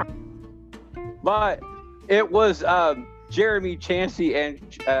 But It was Jeremy, Chansey, and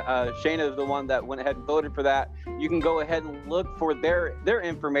Shayna is the one that went ahead and voted for that. You can go ahead and look for their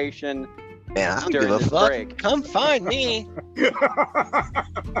information. Man, I don't during give a this fuck. break. Come find me.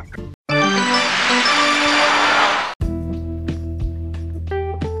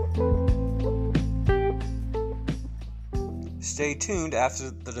 Stay tuned after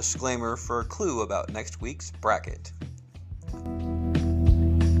the disclaimer for a clue about next week's bracket.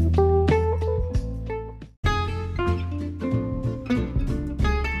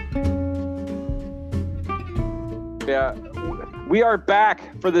 Yeah, we are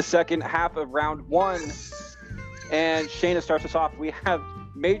back for the second half of round one, and Shayna starts us off. We have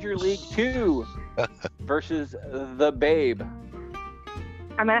Major League 2 versus The Babe.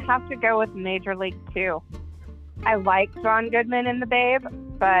 I'm going to have to go with Major League 2. I like John Goodman in The Babe,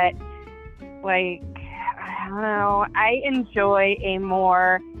 but, like, I don't know. I enjoy a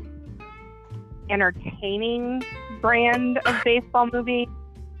more entertaining brand of baseball movie.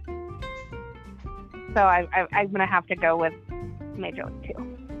 So I'm going to have to go with Major League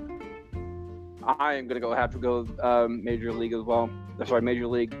 2. I am going to have to go with Major League as well. Sorry, Major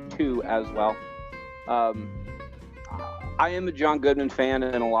League 2 as well. I am a John Goodman fan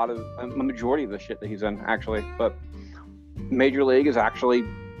and a majority of the shit that he's in, actually. But Major League is actually,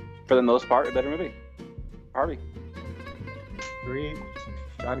 for the most part, a better movie. Harvey. Agreed.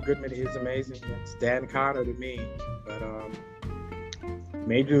 John Goodman is amazing. That's Dan Connor to me. But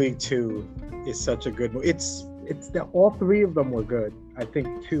Major League 2 is such a good movie. It's all three of them were good. I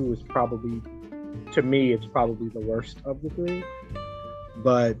think 2 is probably, to me, it's probably the worst of the three.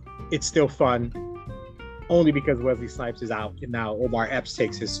 But it's still fun. Only because Wesley Snipes is out and now Omar Epps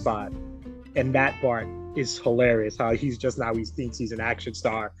takes his spot. And that part is hilarious. How he thinks he's an action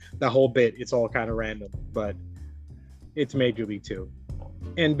star. The whole bit, it's all kind of random. But it's Major League 2.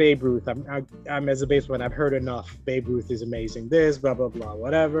 And Babe Ruth, I'm as a baseball, I've heard enough. Babe Ruth is amazing. This, blah, blah, blah,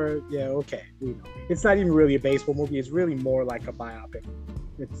 whatever. Yeah, okay. We know. It's not even really a baseball movie. It's really more like a biopic.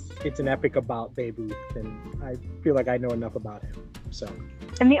 It's an epic about Babe Ruth, and I feel like I know enough about him. So.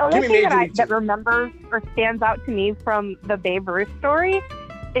 And the only thing that remembers or stands out to me from the Babe Ruth story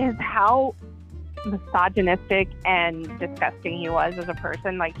is how misogynistic and disgusting he was as a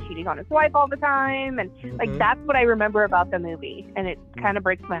person, like cheating on his wife all the time, and like that's what I remember about the movie, and it kind of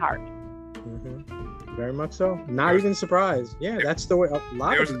breaks my heart. Very much so. Not even surprised. Yeah, that's the way a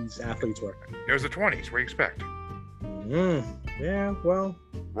lot of these athletes work. It was the 20s. What do you expect? Yeah, well,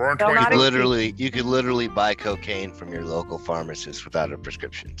 we're in 20s. You could literally buy cocaine from your local pharmacist without a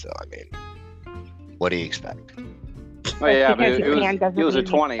prescription. So I mean, what do you expect? Oh yeah, but it was a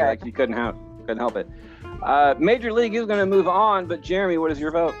 20. Like you couldn't help it. Major League is going to move on, but Jeremy, what is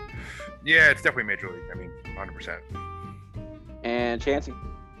your vote? Yeah, it's definitely Major League. I mean, 100%. And Chansey?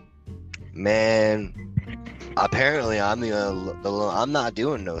 Man, apparently I'm not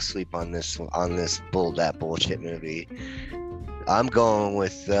doing no sleep on that bullshit movie. I'm going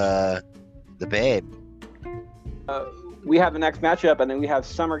with the Babe. We have the next matchup, and then we have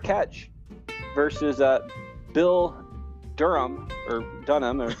Summer Catch versus Bill Durham or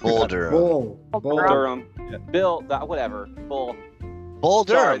Dunham or Bull Durham. Bull Durham. Bill, whatever. Bull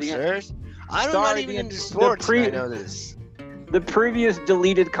Durham, sirs. I'm not even into sports. I know this. The previous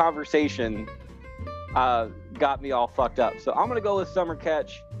deleted conversation got me all fucked up. So I'm gonna go with Summer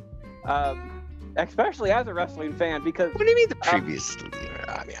Catch, especially as a wrestling fan, because. What do you mean the previous?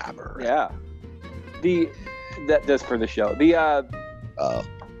 I mean, I'm a that's for the show.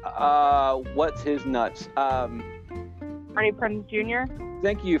 What's his nuts? Freddie Prinze Jr.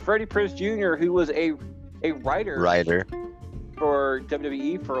 Thank you, Freddie Prinze Jr., who was a writer for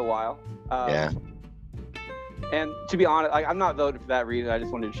WWE for a while. Yeah. And to be honest, I'm not voting for that reason. I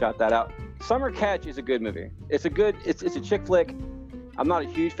just wanted to shout that out. Summer Catch is a good movie. It's a chick flick. I'm not a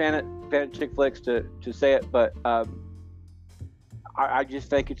huge fan of chick flicks to say it, but I just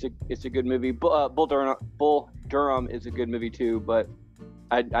think it's a good movie. Bull Durham is a good movie too, but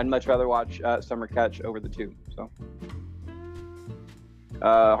I'd much rather watch Summer Catch over the two. So,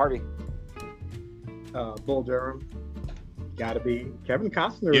 Harvey. Bull Durham. Gotta be. Kevin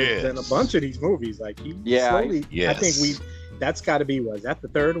Costner is in a bunch of these movies. Like I think that's gotta be, was that the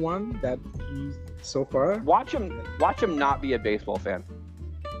third one that he's so far? Watch him not be a baseball fan.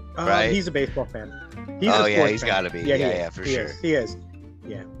 Right. He's a baseball fan. He's gotta be. Yeah, for sure. He is.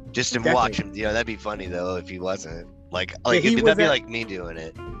 Yeah. Just to Definitely. watch him, that'd be funny though if he wasn't. That'd be like me doing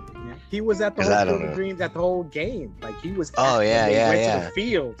it. Yeah. He was at the whole Field of Dreams at the whole game. Like he was. Oh yeah, went to the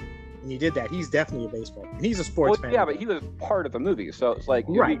field. And he did that. He's definitely a baseball fan. He's a sports fan. Yeah, but he was part of the movie, so it's like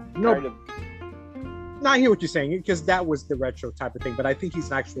right. No. No, I hear what you're saying because that was the retro type of thing. But I think he's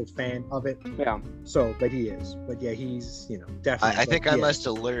an actual fan of it. Yeah. So, but he is. But yeah, he's definitely. I think I must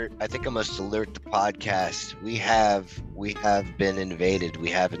alert. I think I must alert the podcast. We have been invaded. We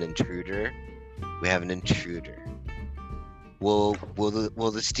have an intruder. Will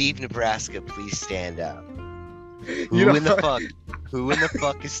the Steve Nebraska please stand up? Who in the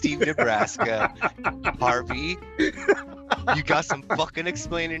fuck is Steve Nebraska? Harvey, you got some fucking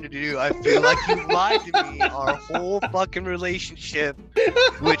explaining to do. I feel like you lied to me our whole fucking relationship,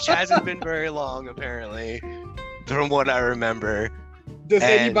 which hasn't been very long apparently, from what I remember. Does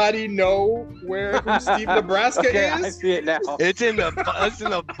anybody know who Steve Nebraska Okay, is? I see it now. It's in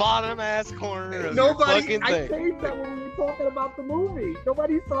the bottom ass corner of Nobody. the fucking I thing. saved that when we were talking about the movie.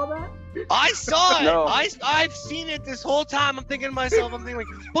 Nobody saw that. I saw it. No. I've seen it this whole time. I'm thinking to myself, like,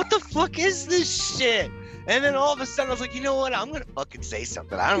 what the fuck is this shit? And then all of a sudden I was like, you know what? I'm gonna fucking say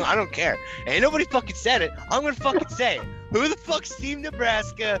something. I don't care. Ain't nobody fucking said it. I'm gonna fucking say it. Who the fuck's Steve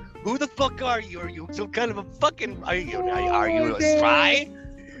Nebraska? Who the fuck are you? Are you some kind of a fucking are you a spy?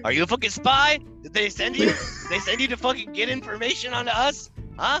 Are you a fucking spy? Did they send you? They send you to fucking get information onto us?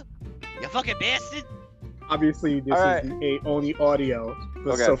 Huh? You fucking bastard. Obviously, this All is only audio.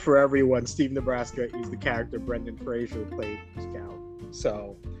 But Okay. So for everyone, Steve Nebraska is the character Brendan Fraser played Scout.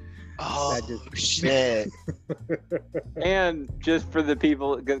 So Oh that just shit. And just for the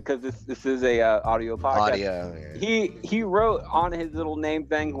people, because this is a audio podcast. Audio. He wrote on his little name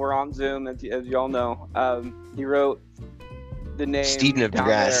thing. We're on Zoom, as you all know. He wrote the name Steve down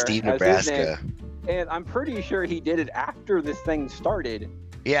there Steve as his Nebraska. name, and I'm pretty sure he did it after this thing started.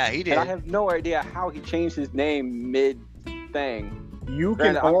 Yeah, he did. And I have no idea how he changed his name mid thing. you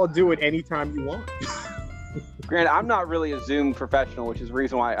can Granted, all do it anytime you want. Granted, I'm not really a Zoom professional, which is the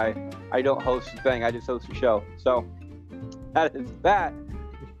reason why I don't host the thing. I just host the show. So that is that.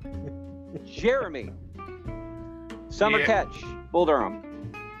 Jeremy, Summer Yeah. Catch, Bull Durham.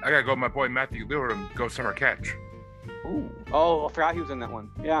 I gotta go with my boy Matthew Lillard and go Summer Catch. Ooh. Oh, I forgot he was in that one.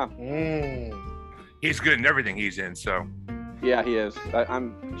 Yeah, He's good in everything he's in, so. yeah, he is.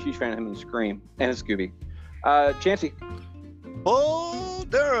 I'm a huge fan of him in Scream and Scooby. Chancey, Bull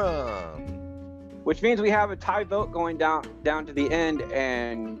Durham. which means we have a tie vote going down to the end,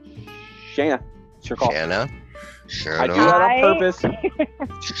 and Shayna, it's your call. Shanna. I do that on purpose.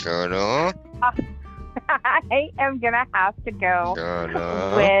 Shanna. I am gonna have to go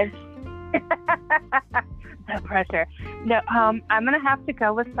Shanna. with no pressure. No, I'm gonna have to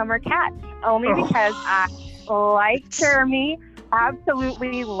go with Summer Catch only because I like Jeremy,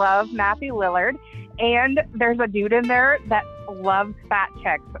 absolutely love Matthew Lillard, and there's a dude in there that loves fat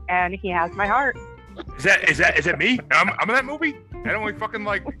chicks, and he has my heart. Is that me? I'm in that movie? I'm only fucking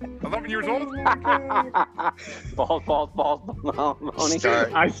like 11 years old? balls, Maloney.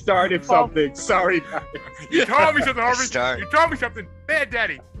 Start. I started something. Sorry, guys. You told me something, Harvey. Start. You told me something. Bad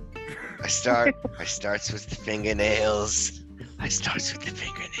daddy. I starts with the fingernails.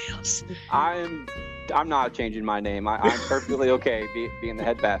 I'm not changing my name. I'm perfectly okay being the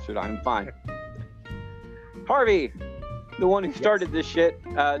head bastard. I'm fine. Harvey, the one who started this shit,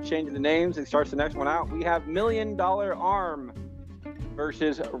 changing the names and starts the next one out. We have $1 Million Arm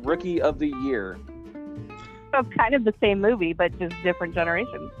versus Rookie of the Year. So kind of the same movie, but just different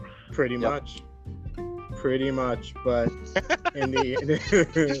generations. Pretty much, but in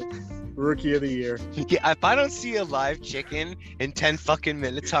the Rookie of the Year. Yeah, if I don't see a live chicken in 10 fucking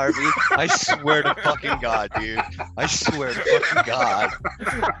minutes, Harvey, I swear to fucking God, dude. I swear to fucking God.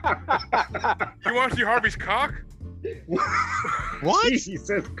 You want to see Harvey's cock? What?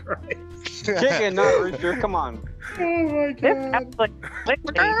 Jesus Christ. Chicken, not rooster. Come on. Oh my This God. absolutely.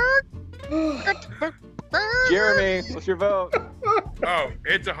 Jeremy, what's your vote? Oh,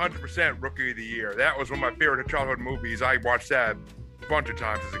 it's 100% Rookie of the Year. That was one of my favorite childhood movies. I watched that a bunch of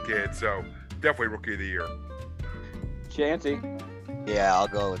times as a kid, so definitely Rookie of the Year. Chancey. Yeah, I'll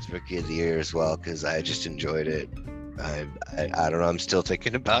go with Rookie of the Year as well because I just enjoyed it. I don't know. I'm still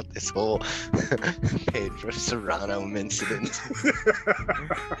thinking about this whole Pedro Serrano incident.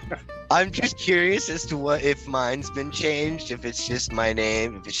 I'm just curious as to what if mine's been changed, if it's just my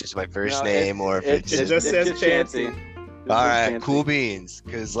name, if it's just my first name, or if it's it just says Chancey. all right, cool beans.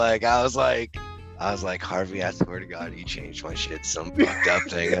 Because like I was like Harvey, I swear to God, you changed my shit some fucked up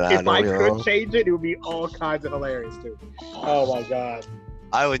thing, and I If don't I know. could change it, it would be all kinds of hilarious too. Oh my God.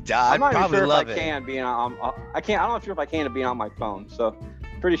 I would die. I'd I'm not even probably sure love if I it. can being on. I can't. I'm not sure if I can being on my phone. So,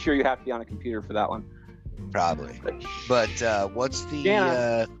 pretty sure you have to be on a computer for that one. Probably. But what's the?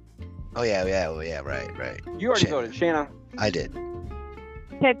 Shanna. Oh yeah, right. You already Shanna. voted, Shanna. I did.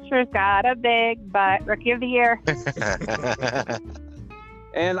 Pitcher's got a big butt. Rookie of the Year.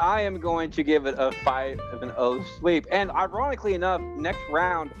 And I am going to give it a 5-0 sweep. And ironically enough, next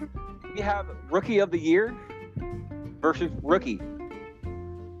round, we have Rookie of the Year versus Rookie.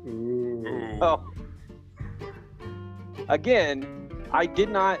 Ooh. Oh. Again,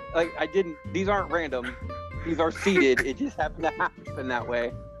 these aren't random. These are seeded. It just happened to happen that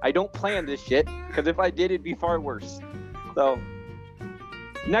way. I don't plan this shit, because if I did, it'd be far worse. So,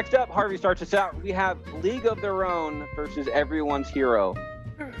 next up, Harvey starts us out. We have League of Their Own versus Everyone's Hero.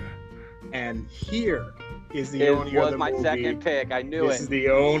 And here is the It only was other my movie. second pick. I knew This it. is the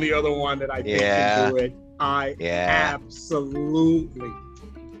only other one that I think Yeah. can do it. I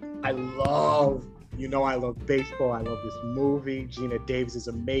love baseball. I love this movie. Gina Davis is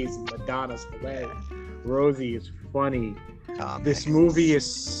amazing. Madonna's hilarious. Rosie is funny. This movie is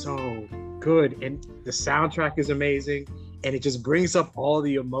so good, and the soundtrack is amazing, and it just brings up all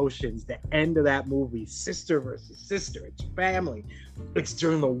the emotions. The end of that movie, sister versus sister, it's family. It's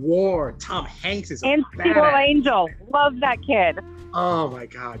during the war. Tom Hanks is And Steel badass. Angel. Love that kid. Oh my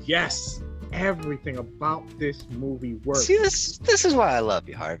God, yes. Everything about this movie works. See, this is why I love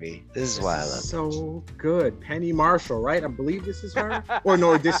you, Harvey. This is why I love you. So good. Penny Marshall, right? I believe this is her. Or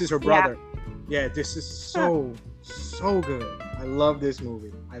no, this is her brother. Yeah, this is so good. I love this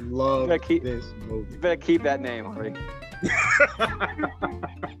movie. I love this movie. You better keep that name, Harvey.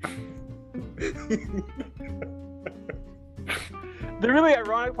 The really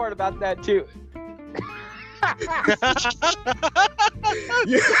ironic part about that, too.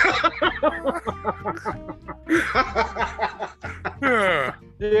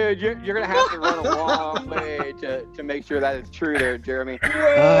 Dude, you're gonna have to run a long way to make sure that is true there, Jeremy.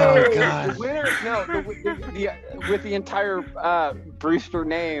 Oh, God. The winner, with the entire Brewster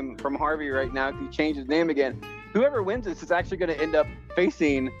name from Harvey right now, if he changed his name again, whoever wins this is actually going to end up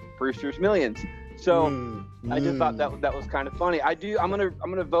facing Brewster's Millions. So I just thought that was kind of funny. I'm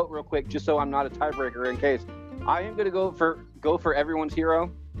gonna vote real quick just so I'm not a tiebreaker in case. I am gonna go for Everyone's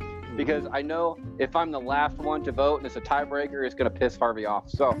Hero, because I know if I'm the last one to vote and it's a tiebreaker, it's gonna piss Harvey off.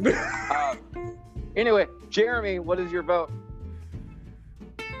 So anyway, Jeremy, what is your vote?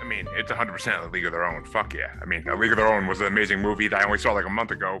 I mean, it's 100% a League of Their Own. Fuck yeah. I mean, A League of Their Own was an amazing movie that I only saw like a month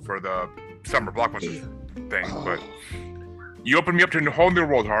ago for the summer blockbuster thing, but you opened me up to a whole new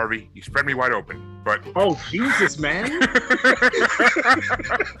world, Harvey. You spread me wide open. But oh Jesus, man!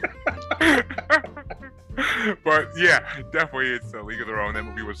 But yeah, definitely it's A League of Their Own. That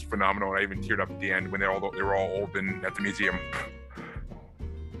movie was phenomenal. I even teared up at the end when they were all old and at the museum.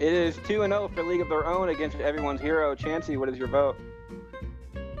 It is 2-0 for League of Their Own against Everyone's Hero. Chancey, what is your vote?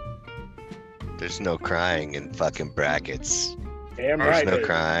 There's no crying in fucking brackets. Damn There's right. no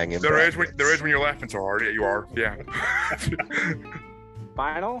crying in There is brackets. when you're laughing so hard. Yeah, you are. Yeah.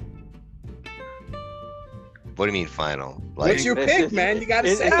 Final? What do you mean final? What's your pick, man? You gotta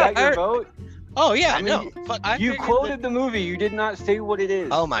is say that it. your vote? Oh yeah, I mean, no. I You figured quoted the movie. You did not say what it is.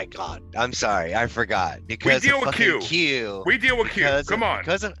 Oh my God! I'm sorry, I forgot because deal of with fucking Q. Q. We deal with Q. Because Come on.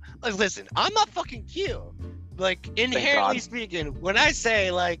 Because listen, I'm not fucking Q. Like inherently God. speaking, when I say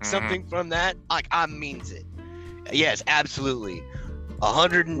like something from that, like I means it. Yes, absolutely.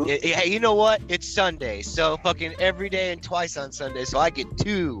 100. Hey, you know what? It's Sunday, so fucking every day and twice on Sunday, so I get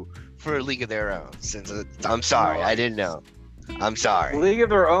 2 for A League of Their Own. Since I'm sorry, I didn't know. I'm sorry. League of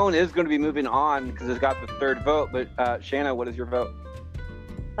Their Own is going to be moving on because it's got the third vote. But Shanna, what is your vote?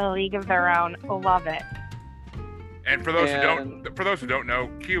 A League of Their Own. Love it. And for those who don't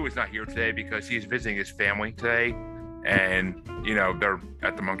know, Q is not here today because he's visiting his family today, and they're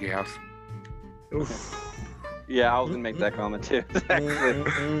at the Monkey House. Oof. Yeah, I was gonna make that comment too.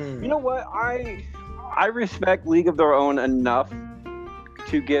 Actually, you know what? I respect League of Their Own enough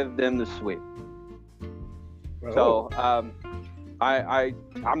to give them the sweep. So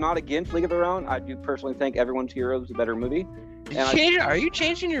I'm not against League of Their Own. I do personally think Everyone's Hero is a better movie. Are you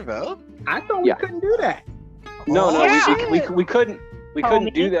changing your vote? I thought we couldn't do that. No, yeah. we couldn't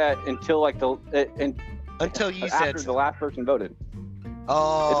do that until like Until you after said the last person voted.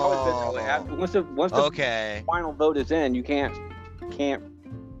 Oh. It's always been that way. Once the final vote is in, you can't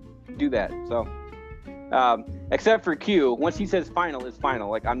do that. So, except for Q, once he says final, it's final.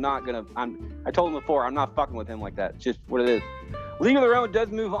 Like I told him before, I'm not fucking with him like that. It's just what it is. League of Their Own does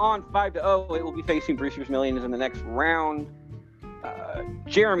move on 5-0. It will be facing Brewster's Millions in the next round.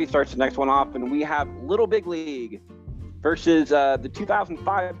 Jeremy starts the next one off, and we have Little Big League versus the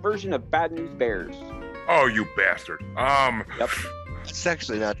 2005 version of Bad News Bears. Oh, you bastard. Yep. It's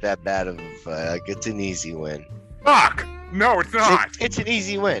actually not that bad of it's an easy win. Fuck! No, it's not. It's an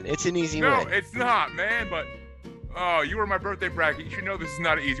easy win. It's an easy No, win. it's not, man. But you were my birthday bracket. You should know this is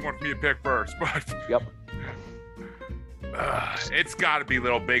not an easy one for me to pick first. But Yep. It's got to be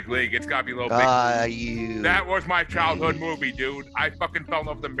Little Big League. It's got to be Little Big League. You. That was my childhood movie, dude. I fucking fell in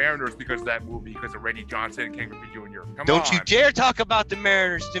love with the Mariners because of that movie, because of Randy Johnson and Ken Griffey Jr. Come on. Don't you dare talk about the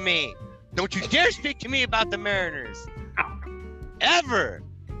Mariners to me. Don't you dare speak to me about the Mariners. Ever.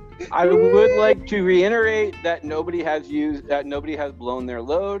 I would like to reiterate that nobody has blown their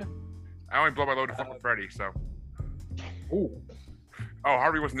load. I only blow my load to fucking Freddy, so. Ooh. Oh,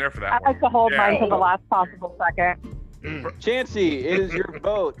 Harvey wasn't there for that I one. like to hold Yeah. mine to the last possible second. Chancey, it is your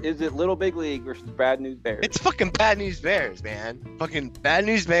vote. Is it Little Big League versus Bad News Bears? It's fucking Bad News Bears, man. Fucking Bad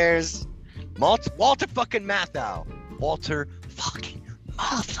News Bears. Walter fucking Matthau. Walter fucking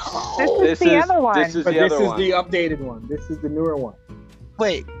Matthau. This is the other one. This is But the this other is one. the updated one. This is the newer one.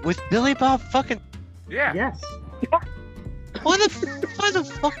 Wait, with Billy Bob fucking. Yeah. Yes. Why the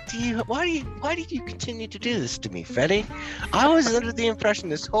fuck why do you continue to do this to me, Freddy? I was under the impression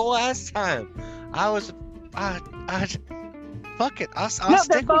this whole ass time. Fuck it. I'll No, they're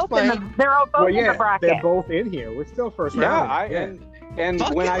stick both with my. they're all both Well, in the yeah, bracket. they're both in here. We're still first Yeah, round. and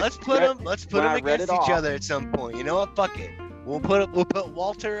Fuck when it. I Let's put them when I read against it each off- other at some point. You know what? Fuck it. We'll put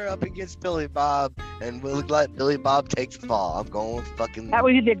Walter up against Billy Bob, and we'll let Billy Bob take the fall. I'm going with fucking. That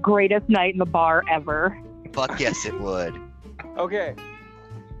would be the greatest night in the bar ever. Fuck yes, it would. Okay.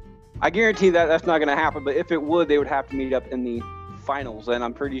 I guarantee that that's not going to happen, but if it would, they would have to meet up in the finals, and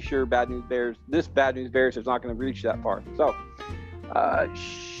I'm pretty sure Bad News Bears is not going to reach that far. So,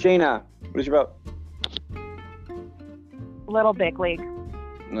 Shayna, what is your vote? Little Big League.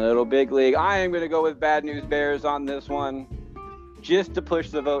 Little Big League. I am going to go with Bad News Bears on this one, just to push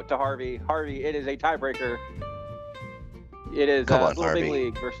the vote to Harvey. Harvey, it is a tiebreaker. It is Come on, Little Harvey. Big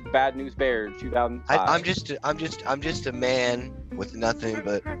League versus Bad News Bears, 2005. I'm just a man with nothing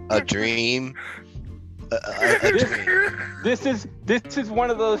but a dream. A dream. This is one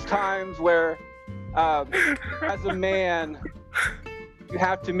of those times where, as a man, you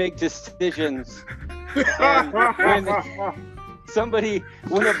have to make decisions. And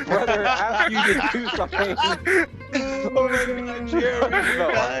when a brother asks you to do something, Oh my God, Jeremy,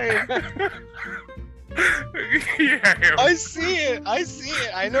 you're dying. Yeah. I see it.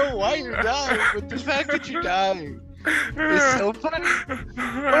 I know why you're dying, but the fact that you're dying is so funny.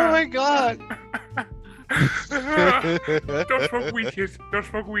 Oh my God. Don't smoke weed, kids. Don't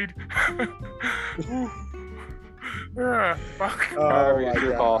smoke weed. Fuck. Harvey, it's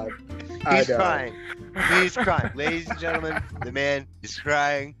your call. He's crying. He's crying. Ladies and gentlemen, the man is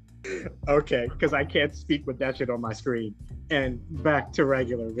crying. Okay, because I can't speak with that shit on my screen. And back to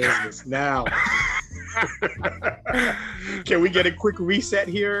regular business now. Can we get a quick reset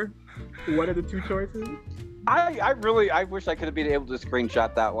here? What are the two choices? I wish I could have been able to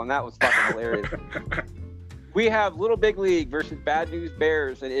screenshot that one. That was fucking hilarious. We have Little Big League versus Bad News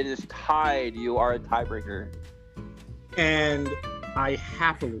Bears, and it is tied. You are a tiebreaker. And I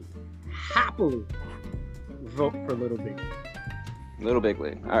happily vote for Little Big. Little Big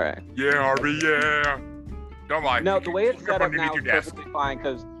League. All right. Yeah, Harvey, yeah. Don't lie. No, the way it's set up now is perfectly fine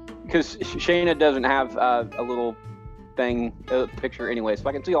because Shayna doesn't have a little thing picture anyway, so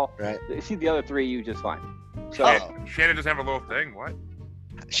I can see all. Right. See the other three, you just fine. So Shannon doesn't have a little thing. What?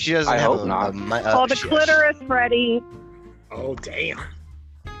 She doesn't I have hope not. The clitoris, Freddy. Oh damn.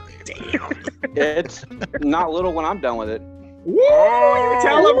 Damn. it's not little when I'm done with it. Woo!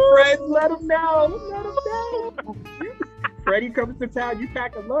 Tell him, Fred. Let him know. Freddie comes to town. You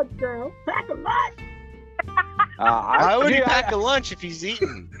pack a lunch, girl. Pack a lunch. Why would he pack a lunch if he's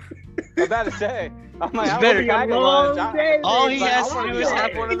eating? I'm about to say. I'm like, It's I'm better. gonna pack a lunch. All he Like, has I to wanna do is go.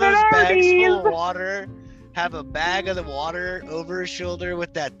 have one of those bags full of water, have a bag of the water over his shoulder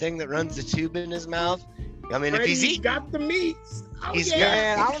with that thing that runs the tube in his mouth. I mean, if he's Freddie's eating, got the meats. Oh, he's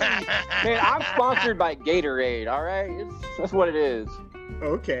Man, got. man, I'm sponsored by Gatorade. All right, that's what it is.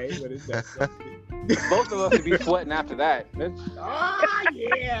 Okay, what is that? Both of us would be sweating after that. Ah,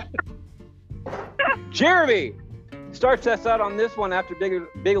 yeah. Jeremy starts us out on this one after Little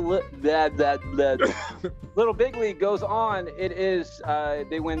Big League goes on. It is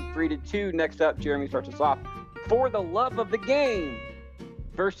they win 3-2. Next up, Jeremy starts us off. For the Love of the Game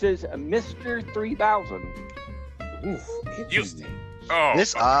versus Mr. 3000. Oof, interesting. Oh.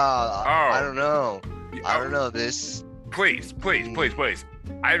 This I don't know. I don't know this. Please.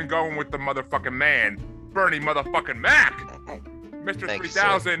 I'm going with the motherfucking man, Bernie motherfucking Mac. Mr. Thank you,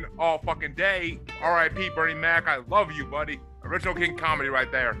 3000 all fucking day. R.I.P. Bernie Mac. I love you, buddy. Original King comedy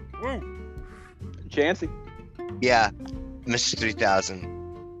right there. Woo. Chancey. Yeah, Mr.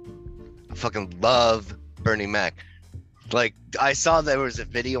 3000. I fucking love Bernie Mac. Like, I saw there was a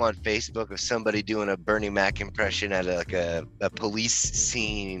video on Facebook of somebody doing a Bernie Mac impression at a police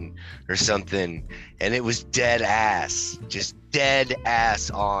scene or something, and it was dead ass, just dead ass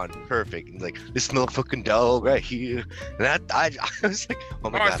on, perfect. And like, this motherfucking dog right here, and I was like, oh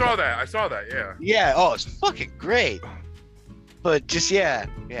my god. I saw that. Yeah. Yeah. Oh, it's fucking great. But just yeah,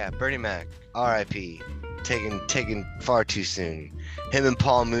 Bernie Mac, R.I.P. Taken far too soon. Him and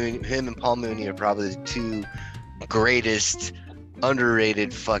Paul Mooney are probably the two greatest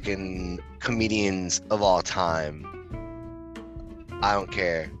underrated fucking comedians of all time. I don't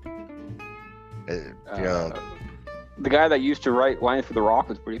care. You know, the guy that used to write lines for The Rock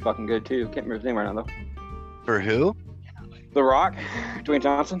was pretty fucking good too. Can't remember his name right now though. For who? The Rock, Dwayne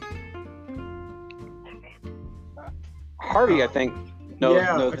Johnson. Harvey, I think. knows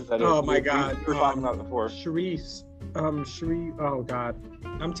who that is. Oh my god. We were talking about it before. Sharice. Oh god.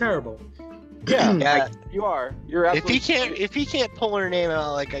 I'm terrible. Yeah, you are. You're absolutely. If he can't pull her name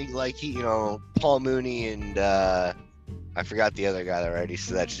out like he, Paul Mooney and I forgot the other guy already,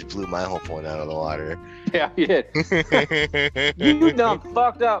 so that just blew my whole point out of the water. Yeah, you did. You done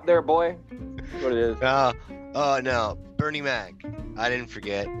fucked up there, boy. That's what it is. Oh no, Bernie Mac. I didn't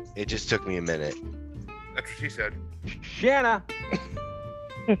forget. It just took me a minute. That's what she said. Shanna.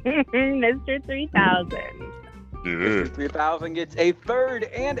 Mr. 3000. Mr. 3000 gets a third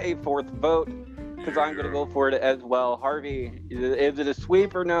and a fourth vote because I'm going to go for it as well. Harvey, is it a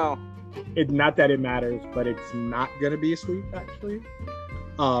sweep or no? Not that it matters, but it's not going to be a sweep, actually.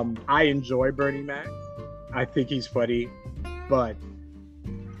 I enjoy Bernie Mac. I think he's funny, but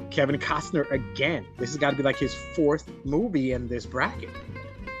Kevin Costner, again, this has got to be like his fourth movie in this bracket.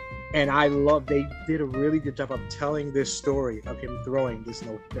 And I love, they did a really good job of telling this story of him throwing this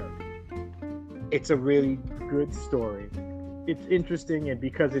no-hitter. It's a really good story. It's interesting, and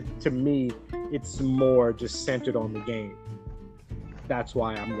because to me, it's more just centered on the game. That's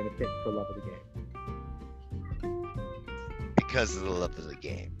why I'm going to pick For Love of the Game. Because of the love of the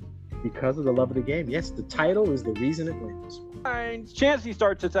game. Because of the love of the game. Yes, the title is the reason it wins. And Chancey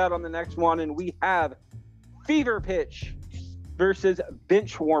starts us out on the next one, and we have Fever Pitch versus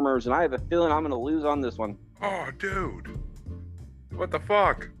Benchwarmers, and I have a feeling I'm going to lose on this one. Oh, dude. What the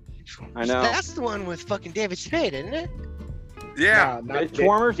fuck? I know. That's the one with fucking David Spade, isn't it? Yeah.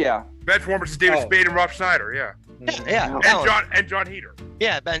 Benchwarmers, yeah. Benchwarmers is David Spade and Rob Schneider, yeah. Yeah. And John Heater.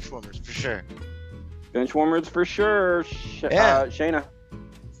 Yeah, Benchwarmers, for sure. Benchwarmers for sure. Shayna.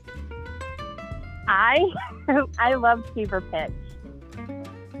 I love Fever Pitch.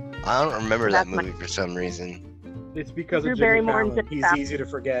 I don't remember that movie for some reason. It's because Drew of Jimmy Barrymore Fallon. and He's Jimmy easy to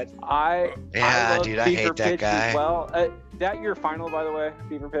forget. I love dude, I Fever hate that Pitch guy. as well. That your final, by the way,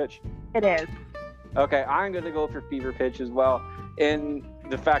 Fever Pitch? It is. Okay, I'm going to go for Fever Pitch as well. And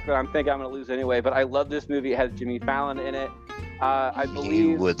the fact that I'm going to lose anyway, but I love this movie. It has Jimmy Fallon in it. I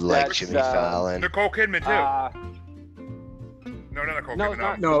believe you would like Jimmy Fallon. Nicole Kidman, too. No, not Nicole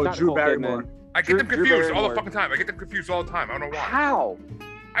Kidman. No, Drew Barrymore. I get them confused all the fucking time. I don't know why. How?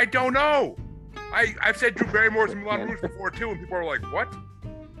 I don't know. I've said Drew Barrymore's in Moulin Rouge before, too, and people are like, what?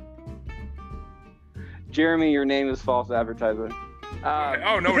 Jeremy, your name is false advertisement.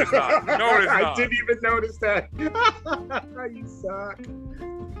 Oh, no, it is not. No, it is not. I didn't even notice that. You suck.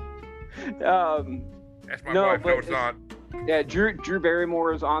 That's my wife. No, it's not. Yeah, Drew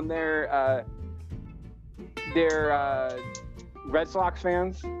Barrymore is on there. They're Red Sox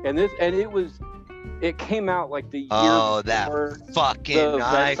fans, and it came out like the year before.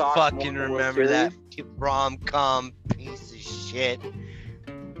 I fucking remember that rom-com piece of shit.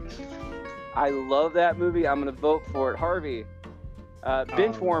 I love that movie. I'm gonna vote for it. Harvey,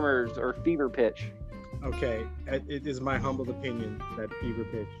 Benchwarmers or Fever Pitch? Okay, it is my humble opinion that Fever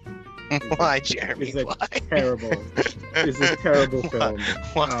Pitch. Why, Jeremy? Is a terrible film.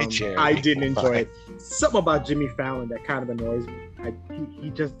 Why, Jeremy? I didn't enjoy it. Something about Jimmy Fallon that kind of annoys me. He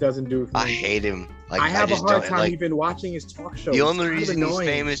just doesn't do it for me. I hate him. I have a hard time even watching his talk show. The only reason he's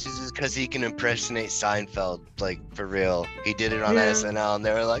famous is because he can impersonate Seinfeld, like, for real. He did it on SNL, and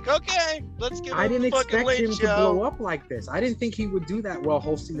they were like, okay, let's get I didn't expect him show. to blow up like this. I didn't think he would do that while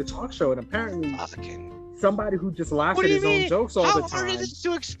hosting the talk show, and apparently somebody who just laughs at his own jokes all the time. How hard is it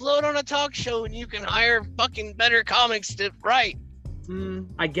to explode on a talk show when you can hire fucking better comics to write?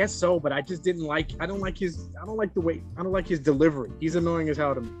 I guess so, but I just didn't like. I don't like his delivery. He's annoying as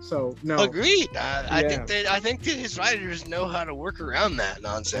hell to me. So no. Agreed. I think that his writers know how to work around that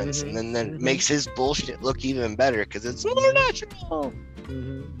nonsense, and then that makes his bullshit look even better because it's more natural.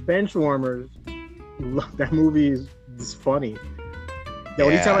 Benchwarmers. That movie is funny. The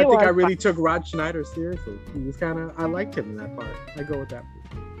only time I think I really took Rod Schneider seriously. He was I liked him in that part. I go with that movie.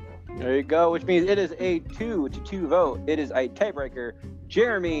 There you go, which means it is a 2-2 vote. It is a tiebreaker.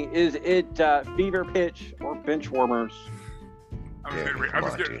 Jeremy, is it Fever Pitch or Benchwarmers? I'm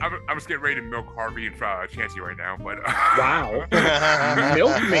just getting ready to milk Harvey and Chancey right now, but wow,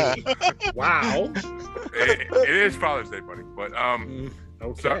 milk me. Wow, it is Father's Day, buddy. But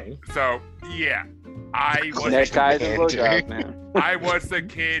okay. So yeah, I was Next guy's a blowjob, man. I was the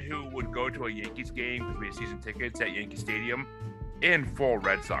kid who would go to a Yankees game because we had season tickets at Yankee Stadium in full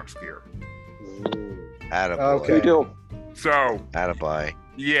Red Sox gear. Attaboy. Okay. You do. So Attaboy.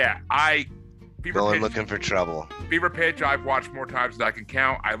 yeah, Fever Going Pitch, looking for trouble. Fever Pitch, I've watched more times than I can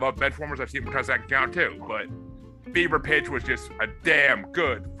count. I love Benchwarmers. I've seen more times than I can count too. But Fever Pitch was just a damn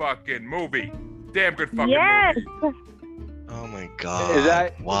good fucking movie. Damn good fucking movie. Oh my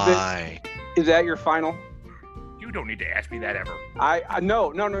god. Why? Is that your final? You don't need to ask me that ever.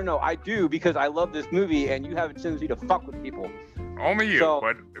 No. I do, because I love this movie, and you have a tendency to fuck with people. Only you,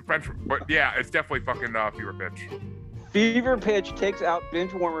 but yeah, it's definitely fucking Fever Pitch. Fever Pitch takes out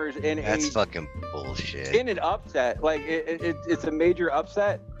Benchwarmers That's fucking bullshit. in an upset. Like it's a major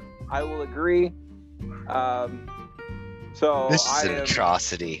upset. I will agree. So This is an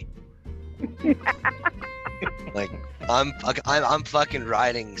atrocity. Like I'm fucking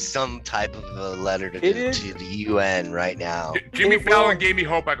writing some type of a letter to the UN right now. Jimmy Fallon gave me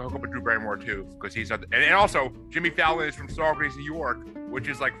hope I could hook up with Drew Barrymore too, because he's not, and also Jimmy Fallon is from Saugerties, New York, which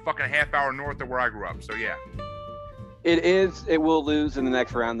is like fucking a half hour north of where I grew up. So yeah. It will lose in the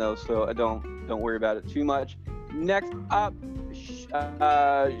next round though, so don't worry about it too much. Next up,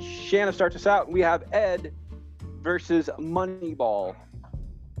 Shanna starts us out. We have Ed versus Moneyball,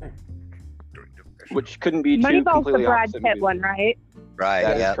 which couldn't be two Moneyball's completely the Brad opposite Pitt movies. one, right? Right.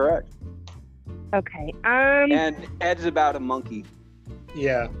 That Yeah. is correct. Okay. And Ed's about a monkey.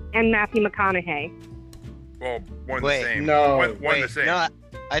 Yeah. And Matthew McConaughey. Well, one Wait, the same. no, One the same. No,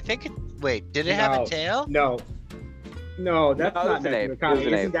 I think it. Wait, did it have a tail? No, that's No, not it's an Matthew ape.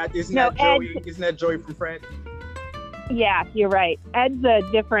 McConaughey. Isn't No, that Joey? Ed- Isn't that Joey from Friends? Yeah, you're right. Ed's a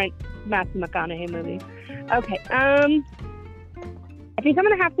different Matthew McConaughey movie. Okay. I think I'm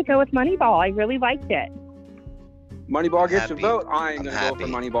gonna have to go with Moneyball. I really liked it. Moneyball gets a happy. vote. I'm I'm gonna happy. go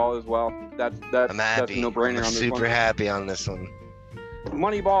for Moneyball as well. That's I'm happy. a no-brainer I'm on this super one. happy on this one.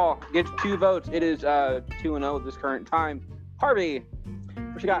 Moneyball gets 2 votes. It is 2-0 at this current time. Harvey,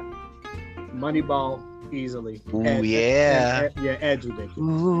 what you got? Moneyball easily. Ooh, Ed- yeah. Ed's ridiculous.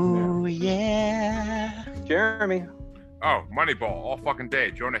 Ooh, yeah. Jeremy. Oh, Moneyball all fucking day.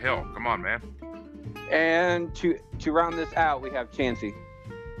 Jonah Hill. Come on, man. And to round this out, we have Chancey.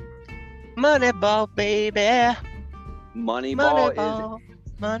 Moneyball, baby. Moneyball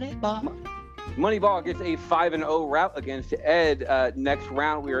Moneyball. gets a 5-0 route against Ed. Next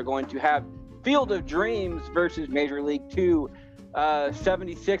round, we are going to have Field of Dreams versus Major League 2.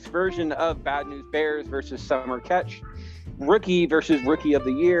 76 version of Bad News Bears versus Summer Catch. Rookie versus Rookie of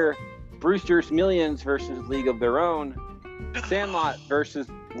the Year. Brewster's Millions versus League of Their Own. Sandlot versus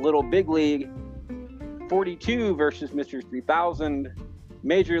Little Big League. 42 versus Mr. 3000.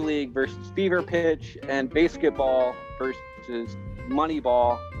 Major League versus Fever Pitch. And Basketball versus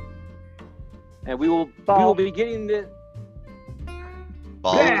Moneyball. And we will be getting this.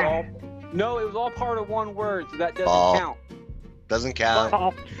 Ball. No, it was all part of one word, so that doesn't Ball. count. Doesn't count.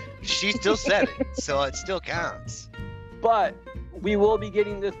 Ball. She still said it, so it still counts. But we will be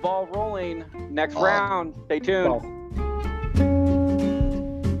getting this ball rolling next Ball. round. Stay tuned. Ball.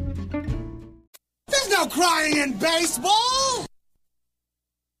 There's no crying in baseball!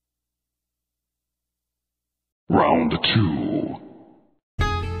 Round 2.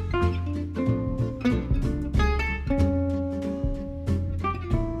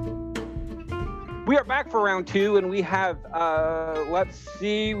 We are back for round 2, and we have,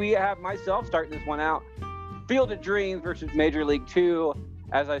 we have myself starting this one out. Field of Dreams versus Major League 2.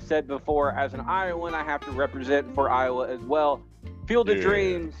 As I said before, as an Iowan, I have to represent for Iowa as well. Field of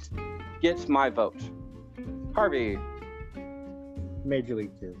Dreams gets my vote. Harvey. Major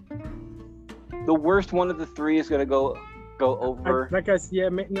League 2. The worst one of the 3 is going to go over.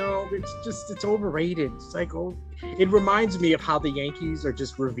 It's overrated. It's like, it reminds me of how the Yankees are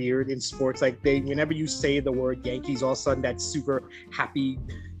just revered in sports. Like whenever you say the word Yankees, all of a sudden that super happy,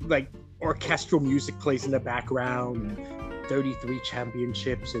 like orchestral music plays in the background. 33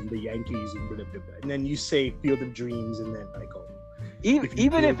 championships and the Yankees and blah, blah, blah. And then you say Field of Dreams and then like,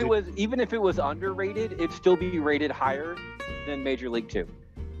 even if it was underrated, it'd still be rated higher than Major League 2.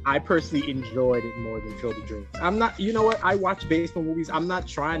 I personally enjoyed it more than Field of Dreams. I'm not, you know what? I watch baseball movies. I'm not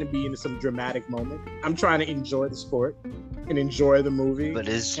trying to be in some dramatic moment. I'm trying to enjoy the sport and enjoy the movie. But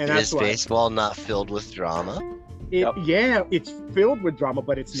is baseball not filled with drama? Yep. Yeah, it's filled with drama,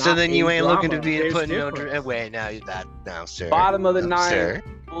 but it's not. So then you a ain't drama. looking to be There's putting no difference. wait now, sir. Bottom of the No, ninth, sir.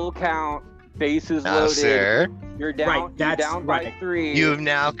 full count, bases No, loaded. sir. You're down. Right, You're that's down by right. 3. You have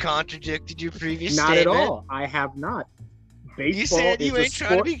now contradicted your previous Not statement. at all. I have not. Baseball You said you is a ain't trying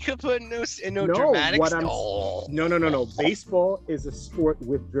to sport. be putting no No, dramatics. what I'm Oh. no. Baseball is a sport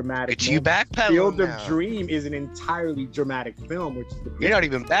with dramatic. It's you moments. backpedaling Field now. of Dream is an entirely dramatic film, which is the You're not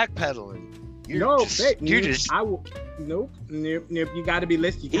even backpedaling. I will. Nope. You got to be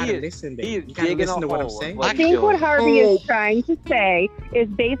listening. You got to listen. He is You got to digging listen a to what I'm hole. saying. What I he's think doing. what Harvey Oh. is trying to say is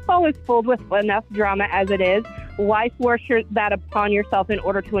baseball is filled with enough drama as it is. Why force that upon yourself in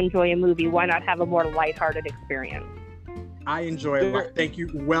order to enjoy a movie? Why not have a more lighthearted experience? I enjoy it a lot. Thank you.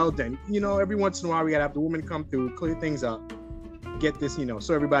 Well done. Every once in a while we gotta have the woman come through, clear things up, get this,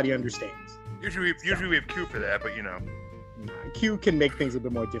 so everybody understands. Usually we have Q for that, but Q can make things a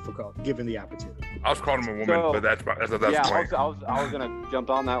bit more difficult given the opportunity. I was calling him a woman, So- but that's Yeah, the point. I was gonna jump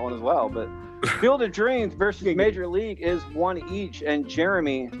on that one as well, but Field of Dreams versus Major League is 1 each, and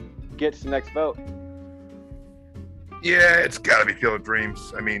Jeremy gets the next vote. Yeah, it's got to be Field of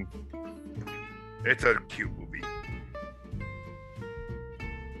Dreams. I mean, it's a cute movie.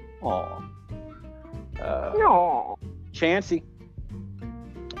 Aw. No. Chancey.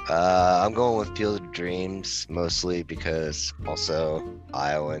 I'm going with Field of Dreams mostly because also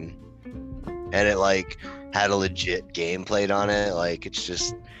Iowan, and it had a legit game played on it. It's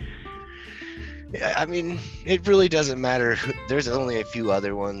just, I mean, it really doesn't matter. There's only a few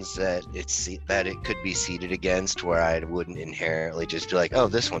other ones that it could be seated against where I wouldn't inherently just be like, oh,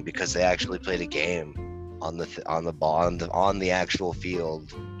 this one, because they actually played a game on the ball on the actual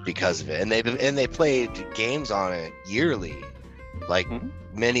field because of it, and they played games on it yearly,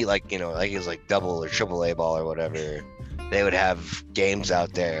 many it was double or triple A ball or whatever. They would have games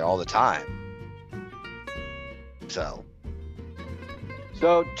out there all the time. So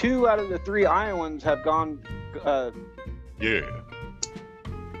 2 out of the 3 Iowans have gone. Yeah.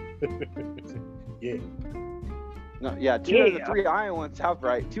 Yeah. No, yeah, 2 out of the 3 Iowans. Sounds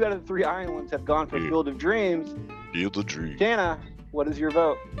right. 2 out of the 3 Iowans have gone for Yeah. Field of Dreams. Field of Dreams. Dana, what is your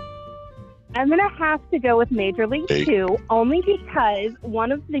vote? I'm going to have to go with Major League 2, only because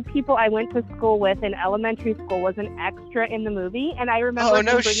one of the people I went to school with in elementary school was an extra in the movie, and I remember him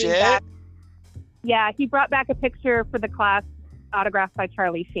bringing back. Yeah, he brought back a picture for the class autographed by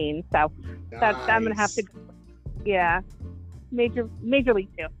Charlie Sheen. So I'm going to have to. Yeah, Major League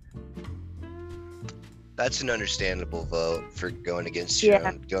 2. that's an understandable vote for going against your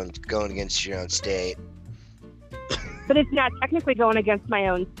own, going against your own state. But it's not technically going against my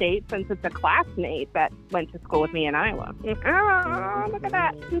own state since it's a classmate that went to school with me in Iowa. Oh, look at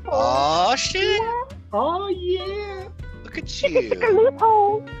that. Loophole. Oh shit! Oh yeah. Look at Chicken you!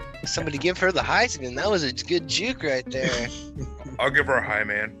 loophole. Somebody give her the Heisman. That was a good juke right there. I'll give her a high,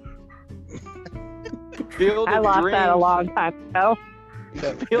 man. Field I of lost Dreams. that a long time ago.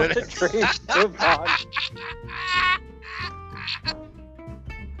 Field of Dreams. Move on.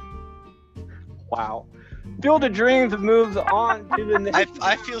 Wow. Field of Dreams moves on to the next.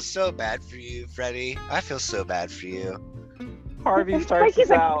 I feel so bad for you, Freddie. I feel so bad for you. Harvey Like starts he's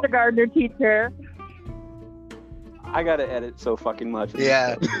us a out. kindergartner teacher. I gotta edit so fucking much.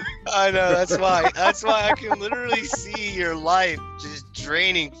 Yeah, I know. That's why. That's why I can literally see your life just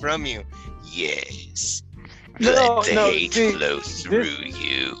draining from you. Yes. Let the hate flow through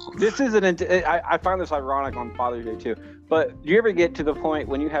you. This isn't. I find this ironic on Father's Day too. But do you ever get to the point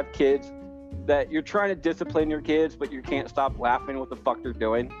when you have kids that you're trying to discipline your kids, but you can't stop laughing what the fuck they're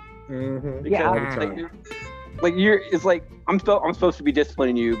doing? Mm-hmm. Because it's like I'm supposed to be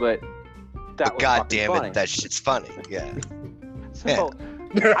disciplining you, but that was God fucking damn funny. it, that shit's funny. Yeah. So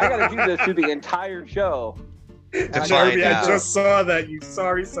I gotta do this through the entire show. And I find Jeremy, I out. just saw that. You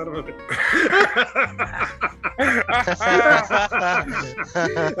sorry son of a.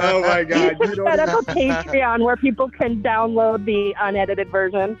 Oh my God! We You should don't. set up a even- Patreon where people can download the unedited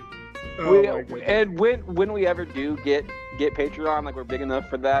version. Oh my goodness. And when we ever do get Patreon, like we're big enough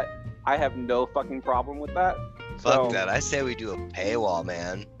for that, I have no fucking problem with that. Fuck So, that. I say we do a paywall,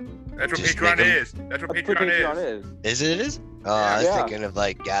 man. That's what Just Patreon make 'em- is. That's what that's what Patreon is. is. Is it? Oh, I was Yeah. thinking of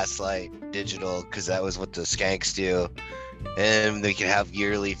like Gaslight Digital because that was what the Skanks do. And they can have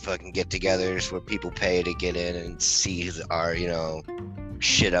yearly fucking get-togethers where people pay to get in and see our,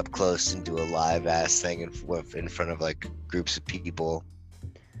 shit up close and do a live ass thing in front of like groups of people.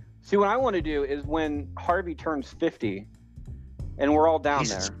 See, what I want to do is when Harvey turns 50, and we're all down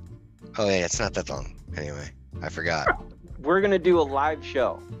Jesus. there, Oh yeah, it's not that long. Anyway, I forgot. we're gonna do a live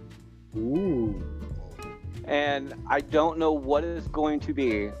show. Ooh. And I don't know what it's going to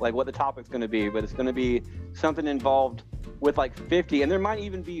be, like what the topic's going to be, but it's going to be something involved with like 50, and there might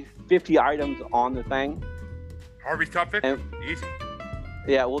even be 50 items on the thing. Harvey's top 50? And, easy.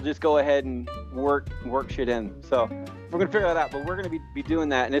 Yeah, we'll just go ahead and work shit in. So we're gonna figure that out, but we're gonna be doing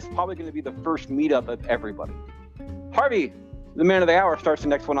that, and it's probably gonna be the first meetup of everybody. Harvey, the man of the hour, starts the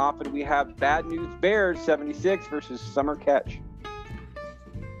next one off, and we have Bad News Bears 76 versus Summer Catch.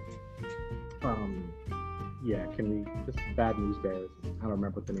 Yeah, can we just Bad News Bears? I don't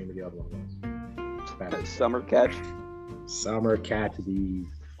remember what the name of the other one was. Bad News Summer Catch. Summer Catch the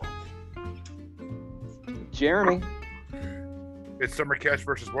Jeremy. It's Summer Catch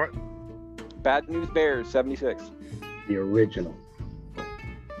versus what? Bad News Bears 76. the original.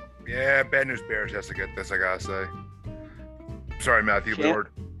 Yeah, Bad News Bears has to get this, I gotta say. Sorry, Matthew, bored.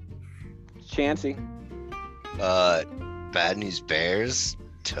 Chancey. Bad News Bears,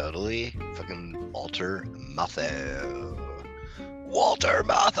 totally. Fucking Walter Matthau. Walter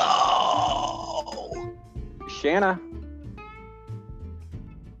Matthau! Shanna.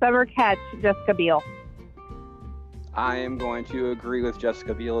 Summer Catch, Jessica Biel. I am going to agree with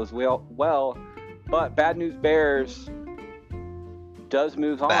Jessica Biel as well, but Bad News Bears does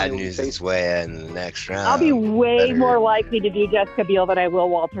move on. Bad News is way in the next round. I'll be way more likely to do Jessica Biel than I will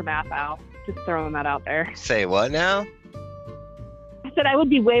Walter Matthau. Just throwing that out there. Say what now? I said I would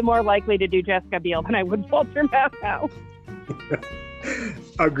be way more likely to do Jessica Biel than I would Walter Matthau.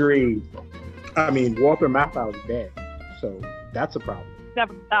 Agreed. I mean, Walter Matthau is dead, so that's a problem.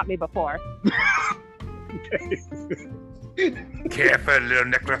 Never stopped me before. Careful, little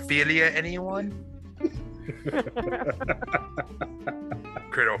necrophilia, anyone?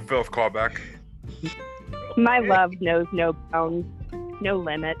 Cradle filth callback. My love knows no bounds, no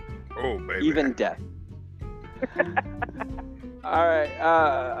limit. Oh, baby. Even death. All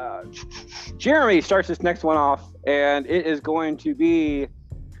right. Jeremy starts this next one off, and it is going to be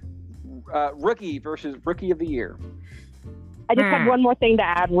Rookie versus Rookie of the Year. I just had one more thing to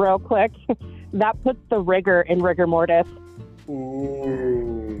add real quick. That puts the rigor in rigor mortis.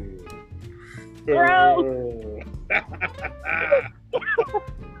 Ooh. Gross.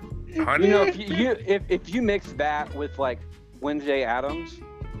 Honey? You know, if you mix that with like Wednesday Addams,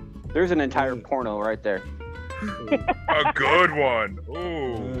 there's an entire porno right there. A good one.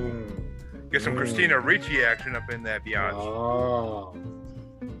 Ooh. Get some Christina Ricci action up in that biatch. Oh.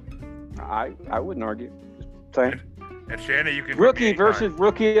 I wouldn't argue. Just saying. And Shanna, you can Rookie versus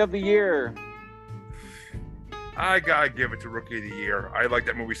Rookie of the Year. I gotta give it to Rookie of the Year. I liked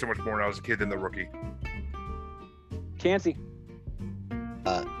that movie so much more when I was a kid than The Rookie. Chancey.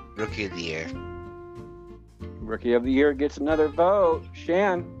 Rookie of the Year. Rookie of the Year gets another vote.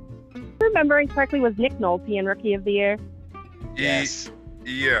 Shan. Remembering correctly, was Nick Nolte in Rookie of the Year? Yes.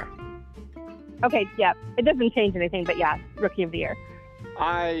 Yeah. Okay, yeah. It doesn't change anything, but yeah, Rookie of the Year.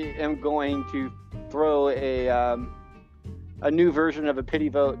 I am going to throw a new version of a pity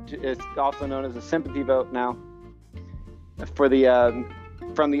vote. It's also known as a sympathy vote now for the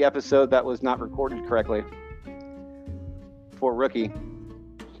from the episode that was not recorded correctly for Rookie.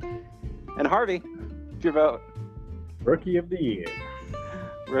 And Harvey, what's your vote? Rookie of the Year.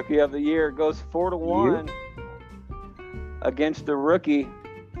 Rookie of the Year goes 4-1 against the Rookie.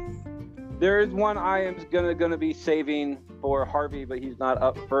 There is one I am gonna be saving for Harvey, but he's not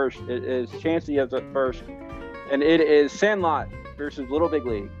up first. It is Chancey is up first, and it is Sandlot versus Little Big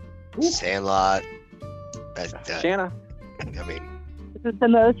League. Sandlot. Shanna. I mean, This is the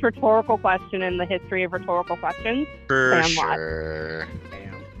most rhetorical question in the history of rhetorical questions. for Sandlot. sure.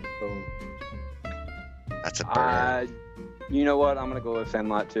 Damn. Boom. That's a burn. You know what? I'm gonna go with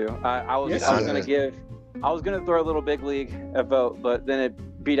Sandlot too. I was gonna throw Little Big League a vote, but then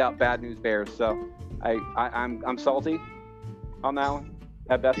it beat out Bad News Bears. So I'm salty on that one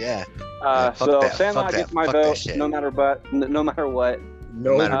at best. Yeah. So that, Sandlot gets my vote, no matter what.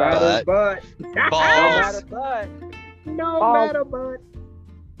 No matter but. but. Balls. No matter but.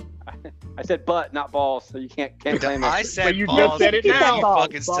 I said butt, not balls, so you can't claim it. I said But you balls. just said it You now.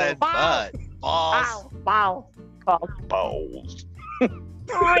 fucking said butt. Balls. Wow. Balls.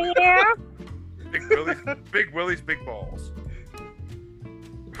 Oh, yeah? Big Willie's big balls.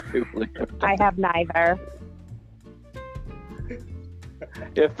 I have neither.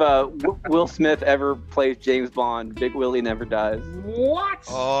 If Will Smith ever plays James Bond, Big Willie never dies. What?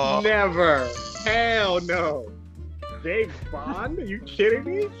 Oh. Never. Hell no. Big Bond? Are you kidding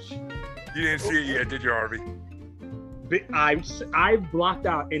me? You didn't see it yet, did you, Harvey? I blocked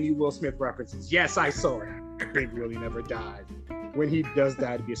out any Will Smith references. Yes, I saw it. Big Willie never died. When he does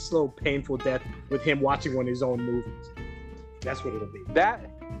that, it'd be a slow, painful death with him watching one of his own movies. That's what it'll be.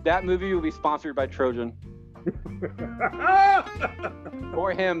 That movie will be sponsored by Trojan.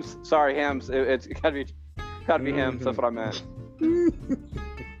 Or Hims. Sorry, Hims. It's gotta be Gotta be him. That's what I meant.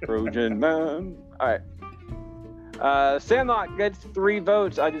 Trojan man. All right. Sandlot gets 3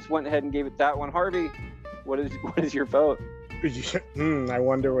 votes. I just went ahead and gave it that one. Harvey, what is your vote? I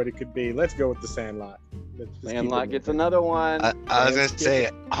wonder what it could be. Let's go with the Sandlot. Sandlot gets another one. I was gonna say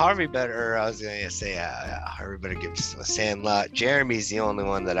Harvey better. I was gonna say Harvey better give a Sandlot. Jeremy's the only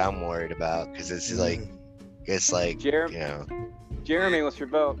one that I'm worried about because it's like Jeremy, you know. Jeremy, what's your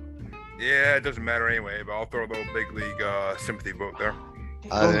vote? Yeah, it doesn't matter anyway, but I'll throw a little big league sympathy vote there.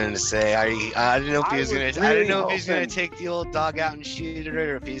 I was gonna say I didn't know if he was gonna. I didn't know if he's gonna hoping- take the old dog out and shoot it,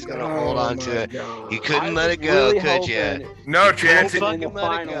 or if he's gonna hold on to it. God. You couldn't I let was it go, really could you? hoping No, Don't Chancey. fuck- in the Fucking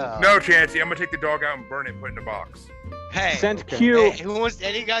let it finals. go. No, Chancey. I'm gonna take the dog out and burn it and put it in a box. Hey, Since Okay. Q, hey, who wants?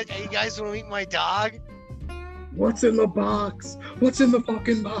 Any guys want to meet my dog? What's in the box? What's in the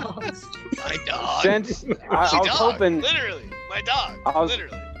fucking box? My dog. since I My was dog. hoping, Literally, my dog.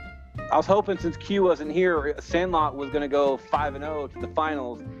 Literally. I was hoping since Q wasn't here, Sandlot was gonna go 5-0 to the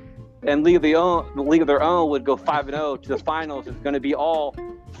finals, and League of Their Own would go 5-0 to the finals. It's gonna be all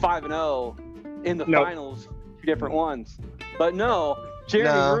 5-0 in the Nope. finals, 2 different ones. But no, Jeremy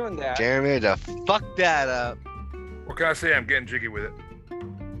No, ruined that. Jeremy, to fuck that up. What can I say? I'm getting jiggy with it.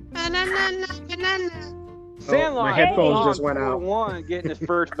 Sandlot my headphones on just went out. 4-1, getting his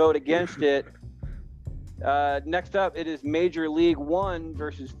first vote against it. Next up, it is Major League 1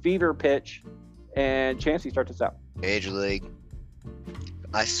 versus Fever Pitch, and Chancey starts us out. Major League.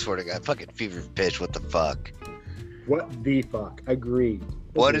 I swear to God, fucking Fever Pitch. What the fuck? What the fuck? Agreed.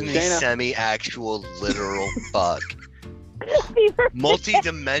 What in the Dana. semi-actual literal fuck?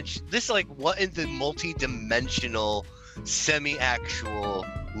 Multi-dimension. This like what in the multi-dimensional, semi-actual,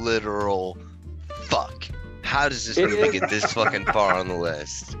 literal fuck? How does this It movie is- get this fucking far on the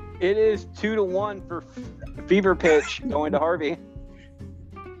list? It is 2-1 for Fever Pitch going to Harvey.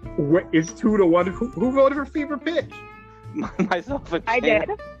 What, it's 2-1. Who voted for Fever Pitch? Myself and I Dana.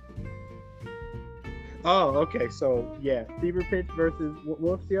 did. Oh, okay. So yeah, Fever Pitch versus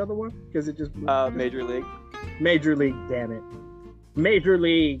what's the other one? Because it just Major League. Major League. Damn it, Major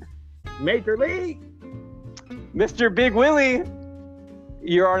League, Major League. Mr. Big Willie,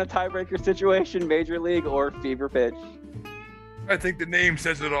 you're on a tiebreaker situation, Major League or Fever Pitch. I think the name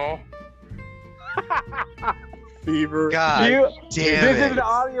says it all. Fever. God You- damn this is it! an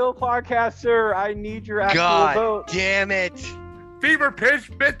audio podcast, sir. I need your actual God vote. damn it! Fever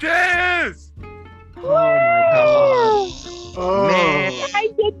pitch, bitches! Oh my god. Oh Man. I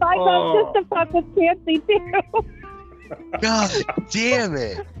did my vote just to fuck with Chancey too. God damn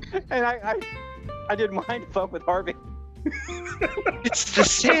it! And I did mine to fuck with Harvey. It's the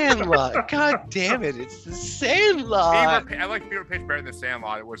Sandlot. God damn it! It's the Sandlot. I like Fever Pitch better than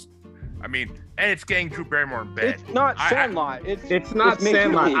Sandlot. It was, and it's getting Drew Barrymore in bed. It's not I- Sandlot. It's not Major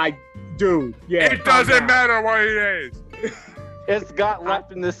Sandlot. League. Dude. Yeah. It calm doesn't down. matter what it is. It's got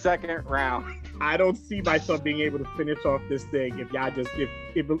left in the second round. I don't see myself being able to finish off this thing if y'all just if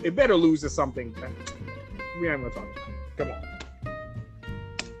it better lose or something. We ain't gonna talk about it. Come on.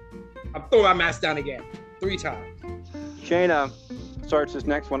 I'm throwing my mask down again 3 times. Shayna starts this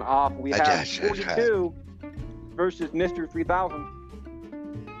next one off. We I have got you. 42 versus Mr. 3000.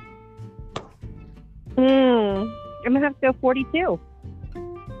 I'm gonna have to go 42.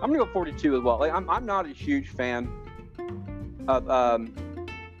 I'm gonna go 42 as well. Like I'm not a huge fan of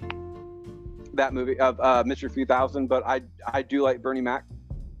that movie of Mr. 3000, but I do like Bernie Mac.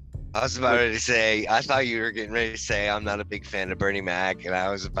 I was about to say, I thought you were getting ready to say I'm not a big fan of Bernie Mac, and I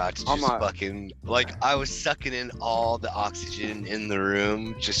was about to I'm just not. fucking, like, I was sucking in all the oxygen in the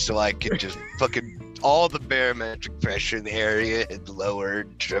room just so I could just fucking, all the barometric pressure in the area had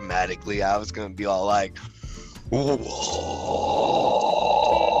lowered dramatically. I was gonna be all like, whoa.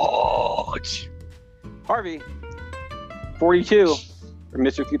 Harvey, 42 for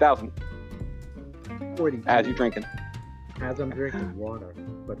Mr. 3000 42. as you're drinking. As I'm drinking water,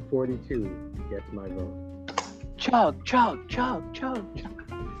 but 42 gets my vote. Chug, chug, chug, chug, chug.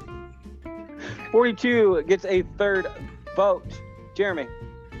 42 gets a third vote. Jeremy.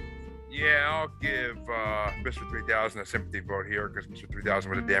 Yeah, I'll give Mr. 3000 a sympathy vote here because Mr.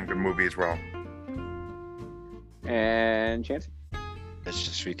 3000 was a damn good movie as well. And Chancey. It's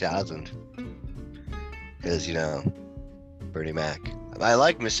just 3000. Because, you know, Bernie Mac. I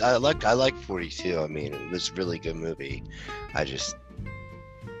like 42. I mean, it was a really good movie. I just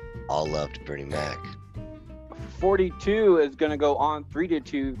all loved Bernie Mac. 42 is going to go on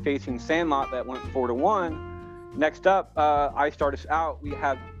 3-2 facing Sandlot that went 4-1. Next up, I start us out. We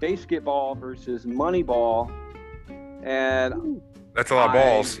have Basketball versus Moneyball. And That's a lot of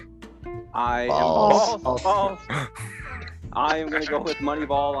balls. I Balls. am balls. I am going to go with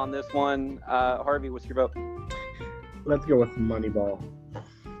Moneyball on this one. Harvey, what's your vote? Let's go with Moneyball.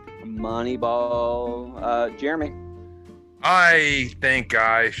 Moneyball. Jeremy? I think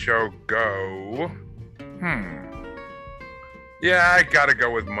I shall go. Yeah, I gotta go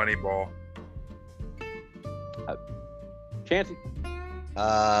with Moneyball. Chancey?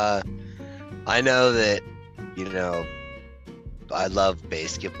 I know that, I love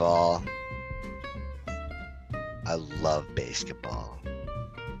basketball.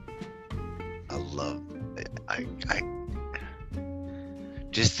 I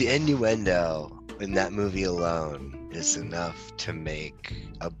just the innuendo in that movie alone is enough to make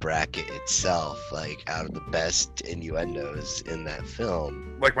a bracket itself, like out of the best innuendos in that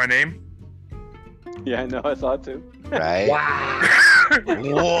film. Like my name? Yeah, I know. I saw it too. Right? Wow.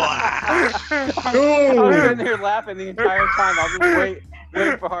 Wow. I was sitting here laughing the entire time. I was just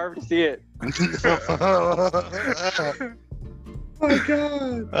waiting for Harvey to see it. Oh my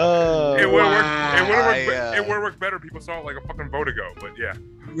god. Oh, It would wow. have worked better if people saw it like a fucking vote ago, but yeah.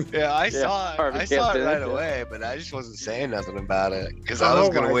 Yeah, I Yeah, saw it. Harvey I can't saw say it that, right yeah. away, but I just wasn't saying nothing about it because I was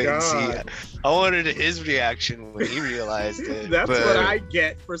Oh gonna my wait and God. see. I wanted his reaction when he realized it. That's but what I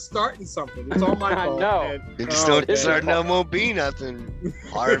get for starting something. It's all my I fault. know. And- You just oh, don't start no more be nothing,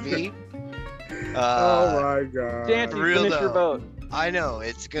 Harvey. Oh my god. Chancey, for real finish your though. vote. I know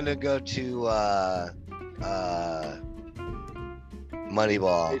it's gonna go to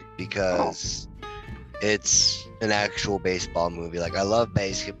Moneyball because it's an actual baseball movie. Like, I love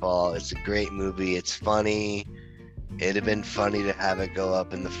basketball. It's a great movie. It's funny. It'd have been funny to have it go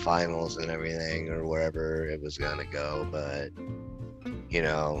up in the finals and everything, or wherever it was gonna go. But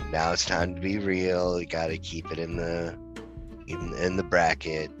now it's time to be real. You gotta keep it in the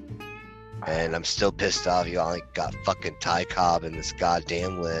bracket. And I'm still pissed off you only got fucking Ty Cobb in this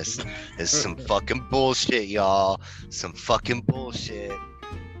goddamn list. It's some fucking bullshit, y'all. Some fucking bullshit.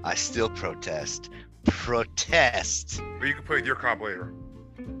 I still protest. Protest. But you can play with your comp later.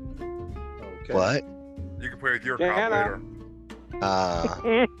 Okay. What? You can play with your Yeah, comp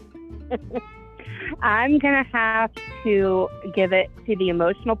later. I'm gonna have to give it to the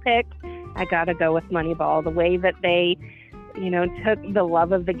emotional pick. I gotta go with Moneyball. The way that they, took the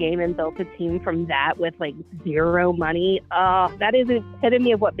love of the game and built a team from that with like zero money. That is an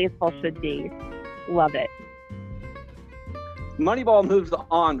epitome of what baseball should be. Love it. Moneyball moves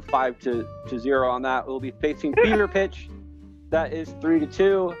on 5-0 on that. We'll be facing Fever Pitch. That is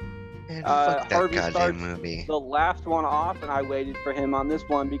 3-2. Man, fuck that Harvey goddamn starts movie. the last one off, and I waited for him on this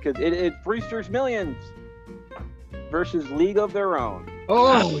one because it is Brewster's Millions versus League of Their Own.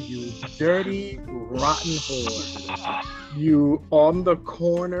 Oh, you dirty, rotten whore. You on the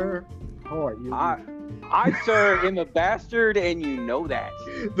corner. Oh, you. I, sir, am a bastard, and you know that.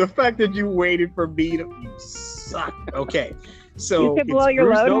 The fact that you waited for me to. You suck. Okay. So. You could blow it's your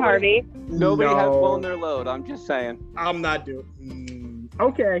Bruce- load, Harvey. Nobody has No. blown their load. I'm just saying. I'm not doing.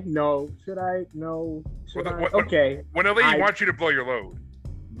 Okay. No. Should I? No. Should I? What- Okay. When a lady I- wants you to blow your load.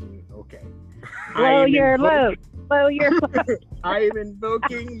 Okay. Blow your load. Blow your load. I am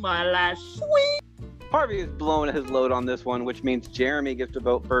invoking my last sweet. Harvey is blowing his load on this one, which means Jeremy gets to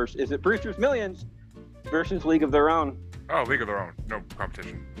vote first. Is it Brewster's Millions versus League of Their Own? Oh, League of Their Own. No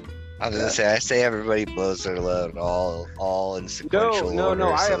competition. I was gonna say, I say everybody blows their load all in sequential No. order,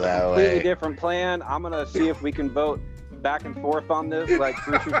 I so have a that completely way. different plan. I'm gonna see if we can vote back and forth on this, like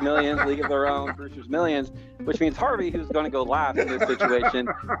Brewster's Millions, League of Their Own, Brewster's Millions, which means Harvey, who's gonna go last in this situation,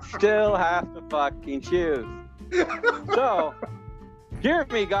 still has to fucking choose. So,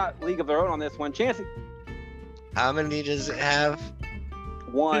 Jeremy got League of Their Own on this one. Chancey, How many does it have?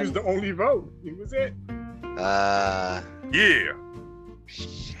 He was one. the only vote. He was it. Yeah.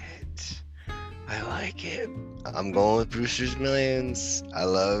 Shit. I like it. I'm going with Brewster's Millions. I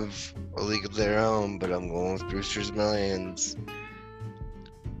love A League of Their Own, but I'm going with Brewster's Millions.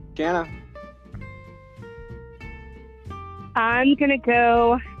 Jana, I'm gonna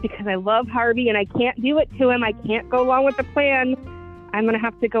go because I love Harvey and I can't do it to him. I can't go along with the plan. I'm gonna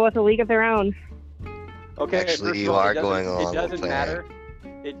have to go with A League of Their Own. okay. Actually, first of you all, are it doesn't- going along It with doesn't plan. matter.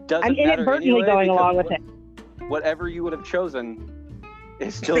 It doesn't I'm matter inadvertently anyway, going because along with it. Whatever you would have chosen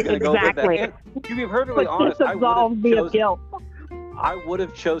is still going to go Exactly. with that. And to be perfectly But honest, this I absolves me of guilt. would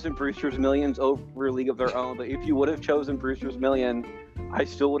have chosen Brewster's Millions over League of Their Own. But if you would have chosen Brewster's Million, I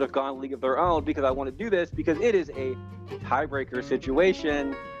still would have gone League of Their Own because I want to do this because it is a tiebreaker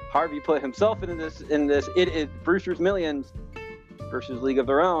situation. Harvey put himself into this. It is Brewster's Millions versus League of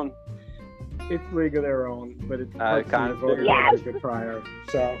Their Own. It's League of Their Own, but it's I kind of voted figured. good prior,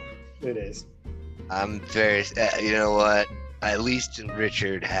 so it is. I'm very. You know what? at least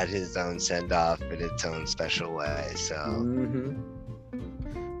Richard had his own send off in its own special way. So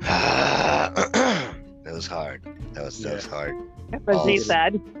that was hard. That was hard. As he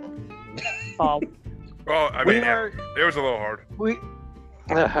said. Oh. Well, I mean, it was a little hard.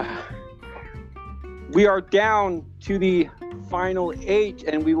 We are down to the final 8,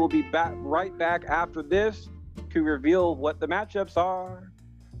 and we will be right back after this to reveal what the matchups are.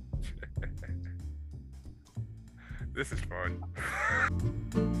 This is fun.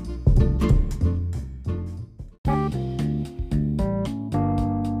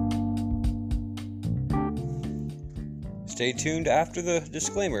 Stay tuned after the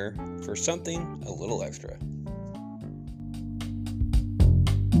disclaimer for something a little extra.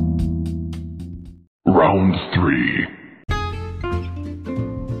 Round 3.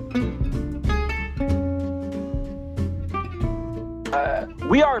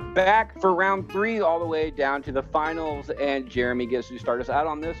 We are back for round 3, all the way down to the finals, and Jeremy gets to start us out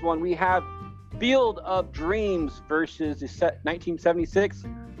on this one. We have Field of Dreams versus the 1976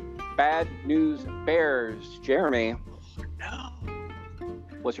 Bad News Bears. Jeremy,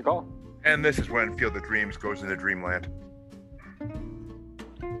 what's your call? And this is when Field of Dreams goes into Dreamland.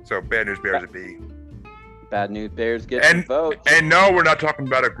 So Bad News Bears at B. Bad News Bears get the vote. And no, we're not talking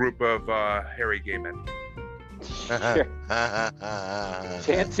about a group of hairy gay men.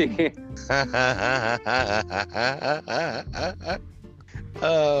 Chancy.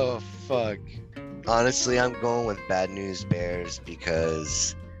 Oh, fuck. Honestly, I'm going with Bad News Bears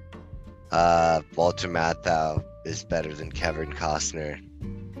because Walter Matthau is better than Kevin Costner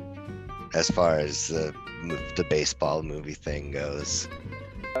as far as the baseball movie thing goes.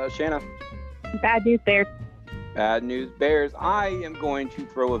 Shanna. Bad News Bears. Bad News Bears. I am going to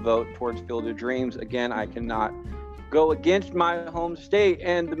throw a vote towards Field of Dreams. Again, I cannot go against my home state.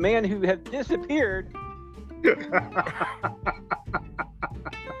 And the man who has disappeared.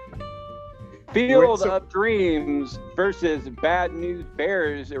 Field of Dreams versus Bad News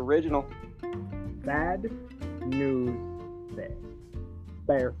Bears original. Bad News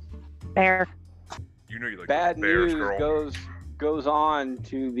Bears. Bear. You know you like Bad Bears, News girl. goes on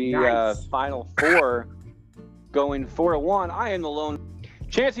to the Nice. final 4, going 4-1. I am the lone.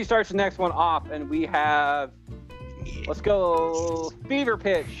 Chancey starts the next one off, and we have, let's go, Fever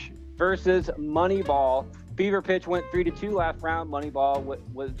Pitch versus Moneyball. Fever Pitch went 3-2 last round. Moneyball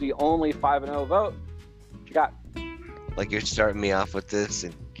was the only 5-0 vote. What you got? Like, you're starting me off with this,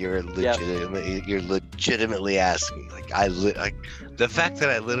 and you're legitimately asking. Like, the fact that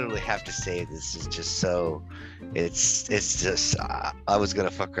I literally have to say this is just so. It's just. I was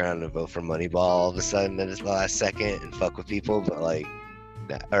gonna fuck around and vote for Moneyball all of a sudden at the last second and fuck with people, but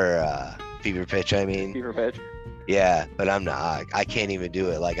Fever Pitch. I mean. Fever Pitch. Yeah, but I'm not. I can't even do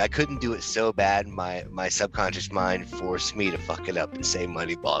it. Like, I couldn't do it so bad. My subconscious mind forced me to fuck it up and say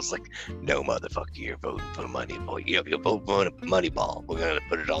Moneyball. It's like, no, motherfucker, you're voting for Moneyball. You're voting for Moneyball. We're gonna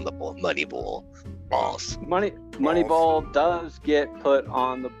put it on the Moneyball balls. Moneyball does get put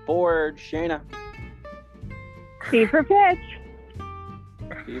on the board. Shayna. Fever Pitch.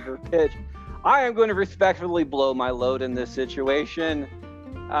 Fever Pitch. I am going to respectfully blow my load in this situation.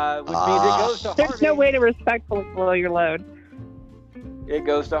 Which means it goes to Harvey. There's no way to respectfully blow your load. It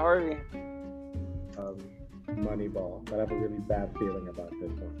goes to Harvey. Moneyball, but I have a really bad feeling about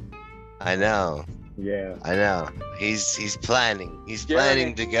this one. I know. Yeah. I know. He's planning. He's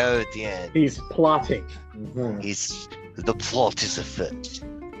planning to go at the end. He's plotting. Mm-hmm. The plot is afoot.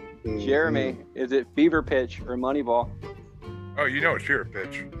 Mm-hmm. Jeremy, is it Fever Pitch or Moneyball? Oh, you know it's Fever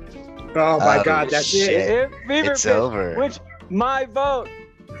Pitch. Oh my God, that's shit. it. Fever It's Pitch, over. Which my vote,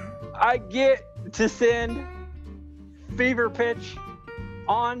 I get to send Fever Pitch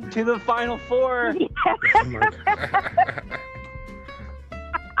on to the final 4, Oh my God.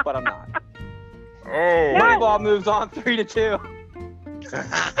 but I'm not. Oh, Moneyball moves on 3-2.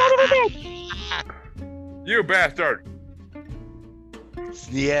 you bastard!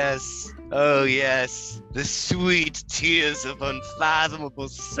 Yes. Oh, yes. The sweet tears of unfathomable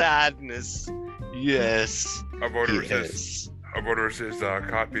sadness. Yes. A voter Yes. says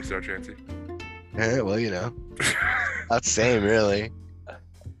cod piece, though, Chancey. Well, you know. Not the same, really.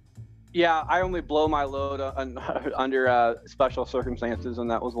 Yeah, I only blow my load under special circumstances, and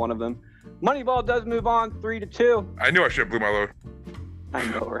that was one of them. Moneyball does move on 3-2. I knew I should have blew my load. I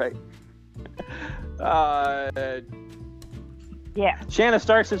know, right? Yeah. Shanna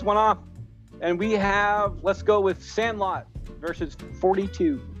starts this one off, and we have, let's go with Sandlot versus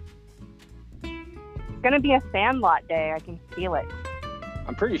 42. It's going to be a Sandlot day. I can feel it.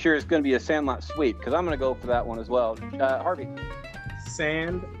 I'm pretty sure it's going to be a Sandlot sweep, because I'm going to go for that one as well. Harvey.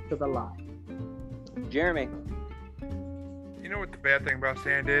 Sand to the lot. Jeremy. know what the bad thing about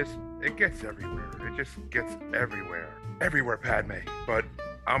sand is? It gets everywhere. It just gets everywhere. Everywhere, Padme. But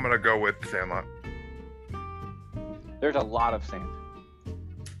I'm gonna go with Sandlot. There's a lot of sand.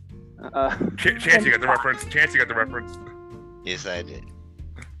 Chancey got the reference. Chancey got the reference. Yes, I did.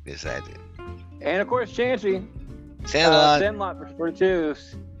 Yes, I did. And of course, Chancey. Sandlot. Sandlot for 42.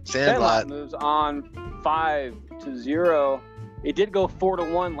 Sandlot. Moves on 5-0. It did go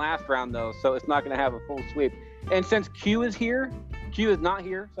 4-1 last round though, so it's not going to have a full sweep. And since Q is not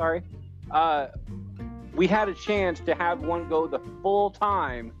here. Sorry. We had a chance to have one go the full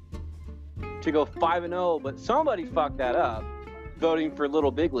time to go 5-0, but somebody fucked that up, voting for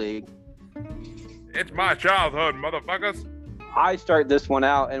Little Big League. It's my childhood, motherfuckers. I start this one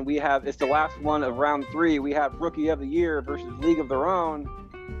out, and it's the last one of round 3. We have Rookie of the Year versus League of Their Own,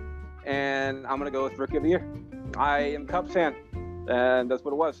 and I'm gonna go with Rookie of the Year. I am Cubs fan, and that's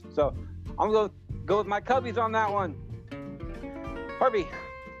what it was. So I'm gonna go with my Cubbies on that one. Harvey.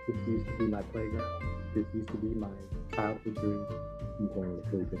 This used to be my playground. This used to be my childhood dream. I'm going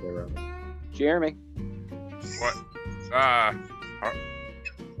with League of Their Own. Jeremy. What?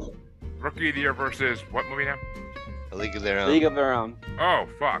 Rookie of the Year versus what movie now? A League of Their Own. League of Their Own. Oh,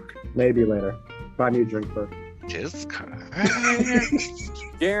 fuck. Maybe later. Buy me a drink first. Jesus Christ.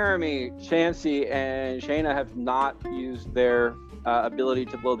 Jeremy, Chancey, and Shayna have not used their ability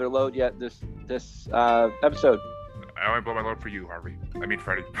to blow their load yet this episode. I only blow my load for you, Harvey. I mean,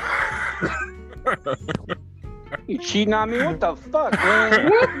 Freddie. You cheating on me? What the fuck,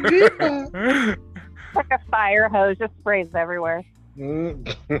 man? Like a fire hose, just sprays everywhere.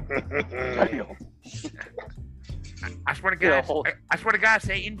 I swear to God, I swear to God,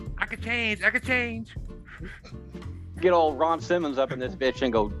 Satan, I could change. Get old Ron Simmons up in this bitch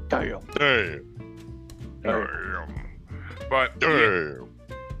and go, damn. But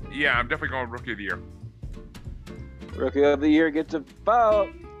yeah, I'm definitely going Rookie of the Year. Rookie of the Year gets a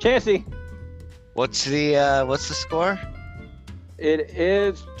vote. Chancey. What's the score? It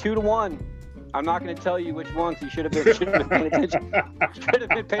is 2-1. I'm not going to tell you which ones. You should have been paying attention. Should have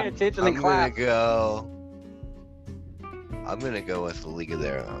been paying attention in class. I'm gonna go with the League of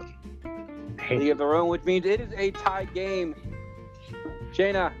Their Own. League of Their Own, which means it is a tie game.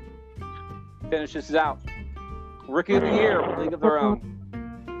 Shayna, finish this out. Rookie of the Year, League of Their Own.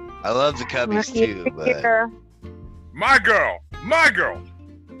 I love the Cubbies too, but my girl.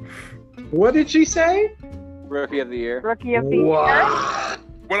 What did she say? Rookie of the Year. Rookie of the Year.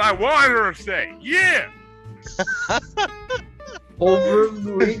 What I wanted her to say, yeah. Over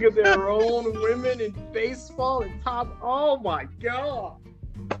the League of Their Own, women in baseball and top. Oh my God.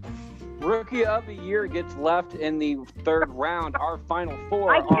 Rookie of the Year gets left in the third round. Our final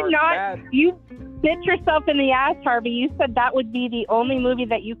four I are cannot. bad. You bit yourself in the ass, Harvey. You said that would be the only movie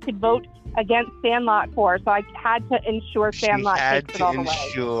that you could vote against Sandlot for, so I had to ensure Sandlot takes it all the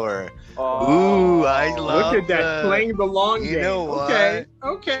way. Ooh, I love Look at that, playing the long game. You know what?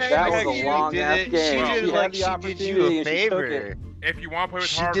 Okay. That was a long ass game. She did it like she did you a favor. If you want to play with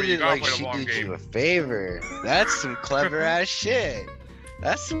She Harvey, did you it gotta like play she the long did game. you a favor. That's some clever ass shit.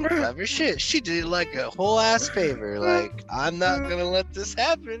 That's some clever shit. She did it like a whole ass favor. Like, I'm not gonna let this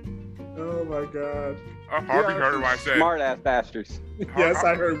happen. Oh my God. Harvey heard what I said. Smart ass bastards. Yes,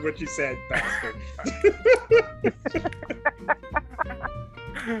 I heard what you said, bastard.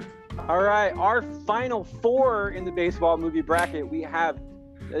 All right, our final four in the baseball movie bracket, we have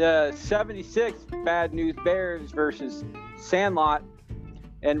 76 Bad News Bears versus Sandlot,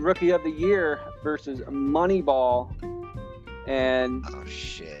 and Rookie of the Year versus Moneyball. And Oh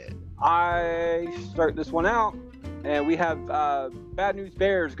shit. I start this one out, and we have Bad News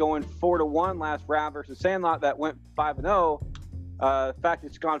Bears going 4-1 last round versus Sandlot that went 5-0. In fact,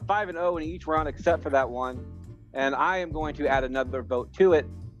 it's gone 5-0 in each round except for that one. And I am going to add another vote to it.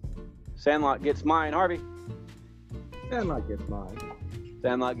 Sandlot gets mine. Harvey. Sandlot gets mine.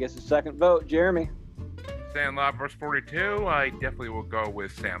 Sandlot gets the second vote. Jeremy. Sandlot versus 42. I definitely will go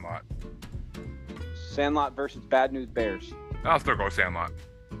with Sandlot. Sandlot versus Bad News Bears. I'll still go with Sandlot.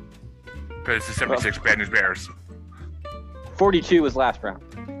 Because it's the 76 Bad News Bears. 42 was last round.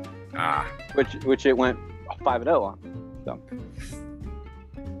 Which it went 5-0 on. So,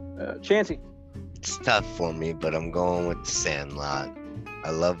 Chancey. It's tough for me, but I'm going with the Sandlot. I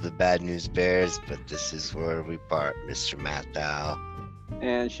love the Bad News Bears, but this is where we part, Mr. Matthau.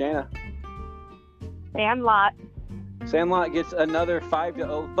 And Shayna. Sandlot. Sandlot gets another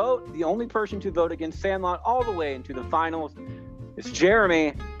 5-0 vote. The only person to vote against Sandlot all the way into the finals is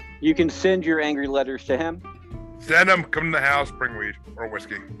Jeremy. You can send your angry letters to him. Send them. Come to the house. Bring weed or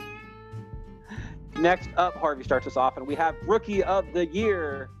whiskey. Next up, Harvey starts us off, and we have Rookie of the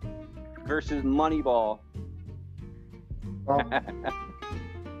Year versus Moneyball.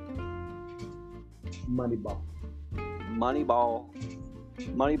 Moneyball.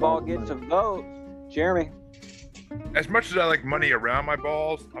 Moneyball gets a vote. Jeremy. As much as I like money around my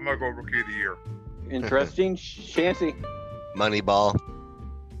balls, I'm gonna go Rookie of the Year. Interesting. Shancy. Moneyball.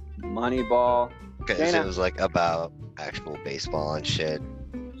 Because it Dana. was like about actual baseball and shit.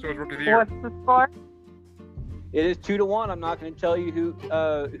 So it's Rookie of the Year. What's the score? It is 2-1. I'm not going to tell you who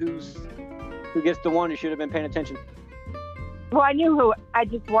gets the one. You should have been paying attention. Well, I knew who. I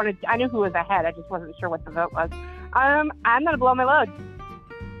knew who was ahead. I just wasn't sure what the vote was. I'm gonna blow my load.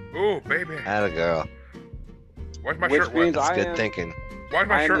 Ooh, baby. Atta girl. Why's my Which shirt wet? means That's I good am- thinking. Why's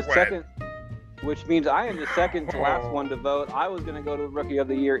my shirt wet? Which means I am the second to last one to vote. I was going to go to the Rookie of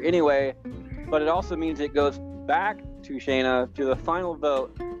the Year anyway, but it also means it goes back to Shayna to the final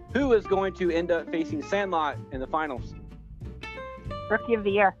vote. Who is going to end up facing Sandlot in the finals? Rookie of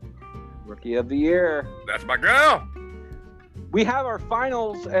the Year. Rookie of the Year. That's my girl. We have our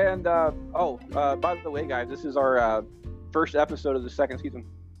finals, and by the way, guys, this is our first episode of the second season.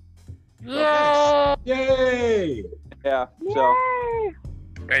 Yay! Yeah, so Yay!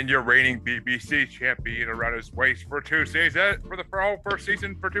 And your reigning BBC champion around his waist for 2 seasons, for the whole first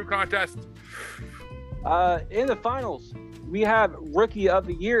season for 2 contests. in the finals, we have Rookie of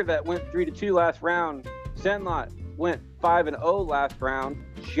the Year that went 3-2 last round. Sandlot went 5-0 last round.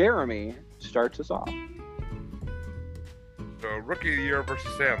 Jeremy starts us off. So Rookie of the Year versus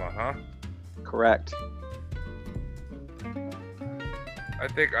Sandlot, huh? Correct. I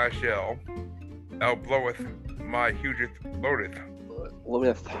think I shall outbloweth my hugest loadeth.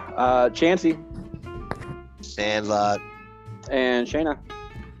 With Chansey Sandlot. and Shayna.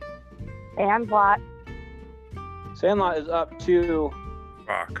 Sandlot. Sandlot is up to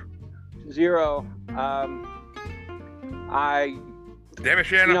Fuck. 0. I, Damn it,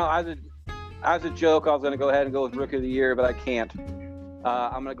 Shanna. as a joke, I was going to go ahead and go with Rookie of the Year, but I can't.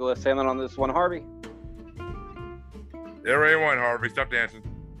 I'm going to go with Sandlot on this one. Harvey. There ain't one, Harvey. Stop dancing.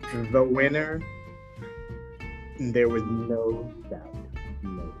 The winner, there was no doubt.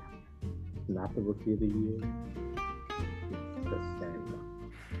 No doubt. Not the Rookie of the Year. It's the Sandlot.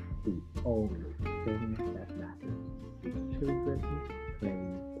 The only thing that matters is children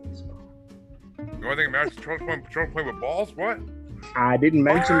playing baseball. The only thing that matters is children playing with balls? What? I didn't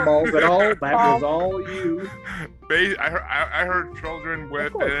mention balls at all. That was all you. I heard children with...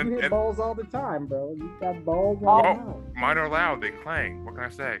 Of course, you hit balls all the time, bro. You got balls all the time. Mine are loud. They clang. What can I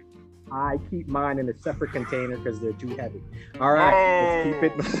say? I keep mine in a separate container because they're too heavy. All right, let's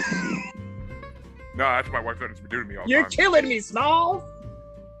keep it. No, that's what my wife lets me do to me all the You're time. killing me, Smalls.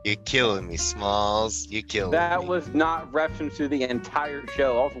 You're killing me, Smalls. You're killing That me. was not reference to the entire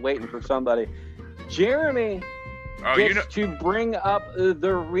show. I was waiting for somebody. Jeremy gets to bring up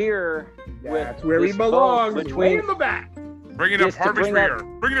the rear. That's where he belongs. Way in the back. Bringing up Harvey's rear.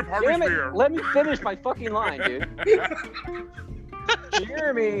 Bringing up Harvey's Damn it, rear. let me finish my fucking line, dude.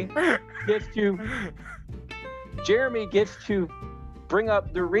 Jeremy gets to bring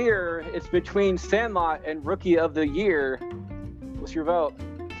up the rear. It's between Sandlot and Rookie of the Year. What's your vote?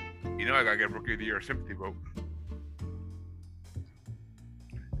 You know I gotta get Rookie of the Year sympathy vote.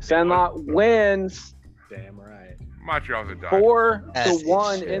 Sandlot wins. Damn right. Montreal's a dime.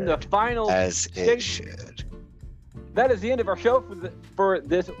 4-1 in the finals. As it should. That is the end of our show for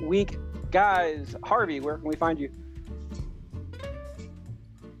this week, guys. Harvey, where can we find you?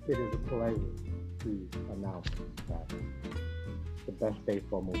 It is a pleasure to announce that the best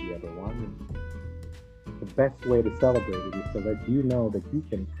baseball movie ever won. The best way to celebrate it is to let you know that you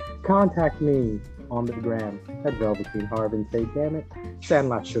can contact me on the gram at Velveteen Harv and say, damn it,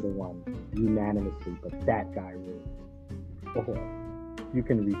 Sandlot should have won unanimously, but that guy ruled. Or you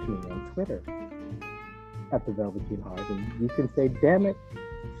can reach me on Twitter at the Velveteen Harv and you can say, damn it,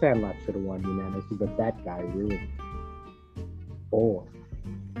 Sandlot should have won unanimously, but that guy ruined. Or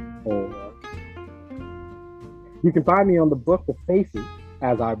you can find me on the Book of Faces,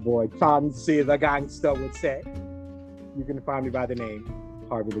 as our boy Chauncey the Gangster would say. You can find me by the name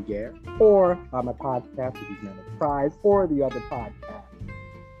Harvey Laguerre, or on my podcast, which is Men of the Prize, or the other podcast,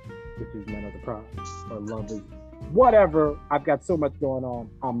 which is Men of the Prize, or Love is whatever. I've got so much going on.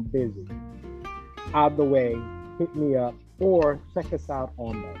 I'm busy. Out of the way, hit me up, or check us out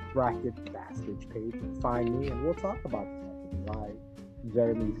on the Bracket Bastards page and find me, and we'll talk about something like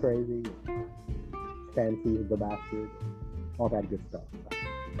Jeremy's crazy, Fancy is the bastard, all that good stuff.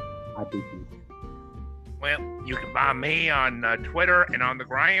 I beat you. Well, you can find me on Twitter and on the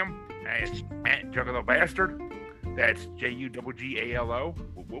gram at Juggalo Bastard. That's JUGGALO.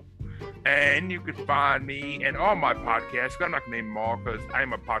 Whoop, whoop. And you can find me and all my podcasts. I'm not going to name them all because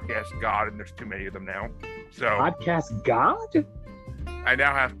I'm a podcast god and there's too many of them now. So Podcast God? I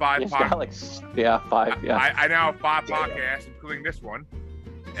now have 5 It's got podcasts. like 5. Yeah. I now have 5 podcasts, including this one,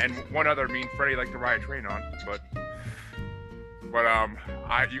 and one other. Me and Freddie like to ride a train on, but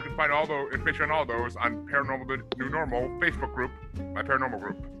you can find all the information on all those on Paranormal the New Normal Facebook group, my paranormal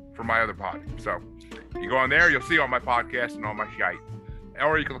group for my other pod. So you go on there, you'll see all my podcasts and all my shite.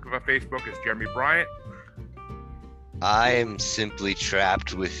 Or you can look up on Facebook as Jeremy Bryant. I am simply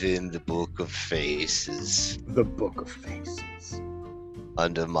trapped within the Book of Faces. The Book of Faces.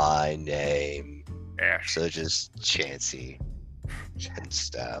 Under my name. Ash. So just Chansey and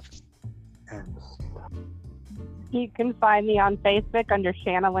stuff. You can find me on Facebook under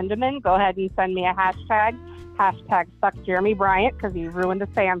Shanna Lindemann. Go ahead and send me a hashtag. Hashtag suck Jeremy Bryant because he ruined the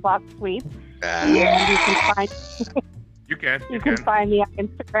Sandbox sweep. And you can find You can find me on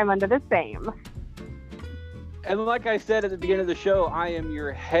Instagram under the same. And like I said at the beginning of the show, I am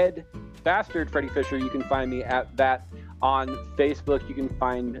your head bastard, Freddie Fisher. You can find me at that on Facebook. You can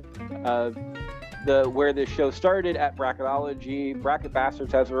find where this show started at Bracketology. Bracket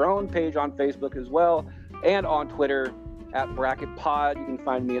Bastards has their own page on Facebook as well, and on Twitter at Bracket Pod. You can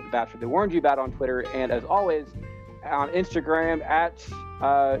find me at the Bastard They Warned You About on Twitter, and as always on Instagram at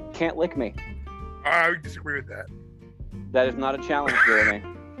Can't Lick Me. I disagree with that. That is not a challenge, Jeremy.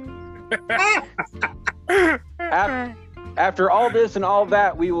 After all this and all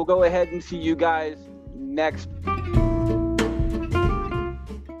that, we will go ahead and see you guys next. You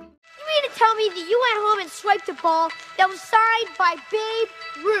mean to tell me that you went home and swiped a ball that was signed by Babe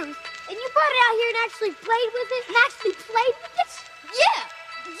Ruth, and you brought it out here and actually played with it? Yeah,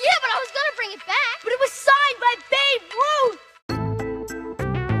 but I was gonna bring it back. But it was signed by Babe Ruth!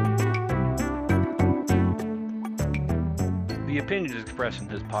 The opinions expressed in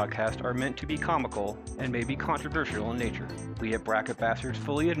this podcast are meant to be comical and may be controversial in nature. We at Bracket Bastards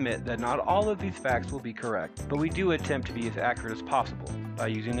fully admit that not all of these facts will be correct, but we do attempt to be as accurate as possible. By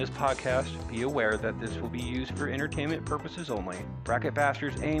using this podcast, be aware that this will be used for entertainment purposes only. Bracket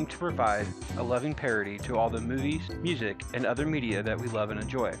Bastards aim to provide a loving parody to all the movies, music, and other media that we love and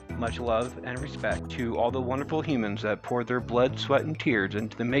enjoy. Much love and respect to all the wonderful humans that poured their blood, sweat, and tears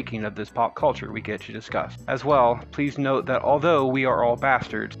into the making of this pop culture we get to discuss. As well, please note that although we are all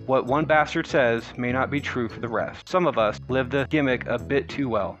bastards, what one bastard says may not be true for the rest. Some of us live the gimmick a bit too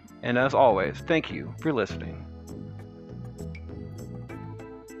well. And as always, thank you for listening.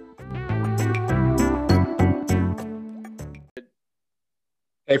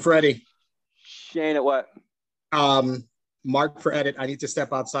 Hey, Freddie. Shane, at what? Mark for edit. I need to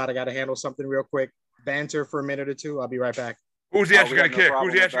step outside. I got to handle something real quick. Banter for a minute or two. I'll be right back. Who's the actually going to kick?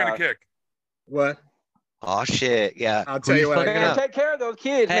 Who's the actually going to kick? What? Oh shit! Yeah, I'll tell you what. I gotta take care of those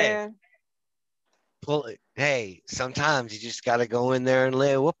kids, man. Well, hey, sometimes you just gotta go in there and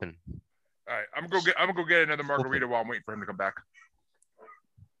lay a whooping. All right, I'm gonna go get another margarita while I'm waiting for him to come back.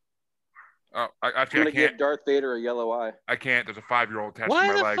 Oh, I'm gonna give Darth Vader a yellow eye. I can't. There's a 5-year-old attached to Why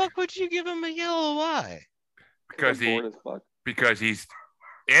my the leg. fuck would you give him a yellow eye? Because he's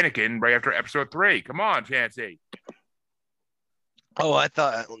Anakin right after Episode 3. Come on, Chansey. Oh, I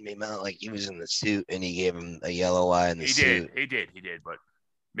thought it meant like he was in the suit and he gave him a yellow eye in the suit. He did. But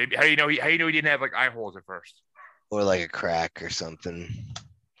maybe how do you know he didn't have like eye holes at first? Or like a crack or something.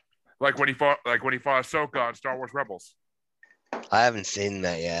 Like when he fought Ahsoka on Star Wars Rebels. I haven't seen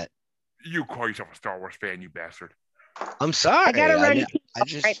that yet. You call yourself a Star Wars fan, you bastard. I'm sorry. I gotta run I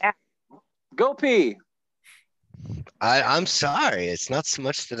just right now. Go pee. I'm sorry. It's not so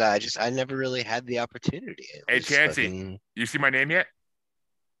much that I never really had the opportunity. Hey, Chansey, you see my name yet?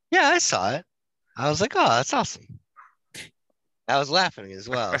 Yeah, I saw it. I was like, oh, that's awesome. I was laughing as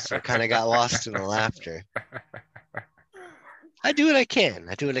well, so I kind of got lost in the laughter. I do what I can.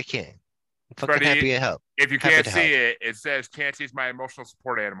 I'm fucking Freddie, happy to help. If you can't see it, it says Chansey's my emotional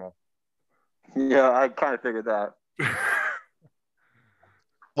support animal. Yeah, I kind of figured that.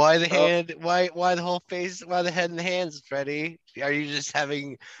 Why the hand? Why the whole face? Why the head and the hands, Freddie? Are you just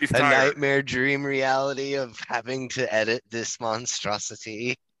having a nightmare dream reality of having to edit this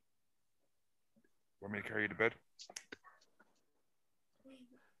monstrosity? Want me to carry you to bed?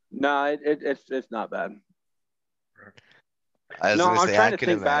 No, it's not bad. I'm trying to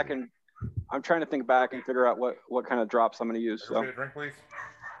think back and figure out what kind of drops I'm going to use. So. Drink, please.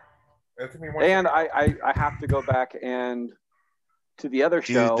 And I have to go back and to the other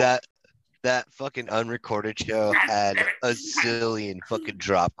show. Dude, that fucking unrecorded show had a zillion fucking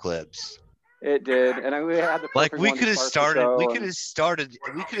drop clips. It did, and we had the like we could have started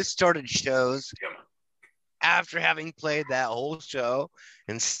shows after having played that whole show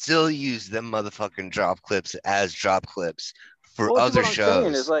and still use them motherfucking drop clips as drop clips for Well, other what I'm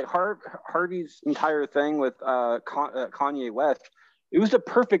saying shows. is like Harvey's entire thing with Kanye West. It was the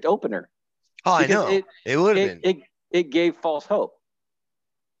perfect opener. Oh, I know. It would have been. It gave false hope.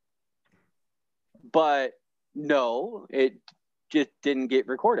 But no, it just didn't get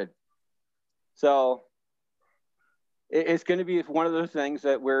recorded. So it's going to be one of those things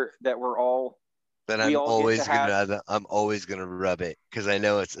that we're all. But I'm always gonna rub it because I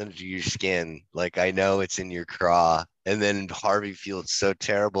know it's under your skin. Like I know it's in your craw, and then Harvey feels so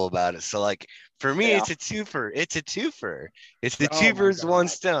terrible about it. So like for me, it's a twofer. It's a twofer. It's the two birds, one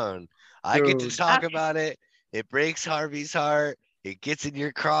stone. I get to talk about it. It breaks Harvey's heart. It gets in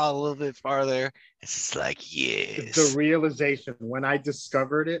your craw a little bit farther. It's just like, yes. The realization when I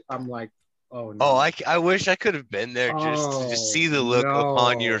discovered it, I'm like, oh no. Oh, I wish I could have been there just to see the look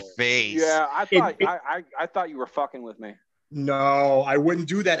upon your face. Yeah, I thought you were fucking with me. No, I wouldn't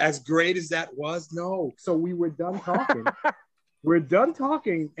do that. As great as that was, no. So we were done talking.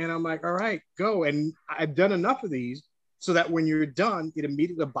 And I'm like, all right, go. And I've done enough of these so that when you're done,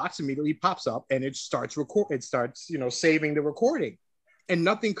 the box immediately pops up and it starts saving the recording. And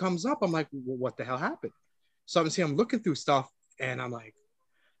nothing comes up. I'm like, well, what the hell happened? So I'm looking through stuff and I'm like,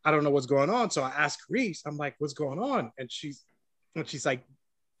 I don't know what's going on. So I asked Reese, I'm like, what's going on? And she's like,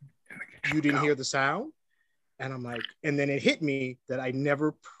 you didn't hear the sound? And I'm like, and then it hit me that I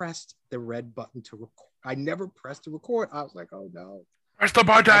never pressed the red button to record. I never pressed to record. I was like, oh no. Press the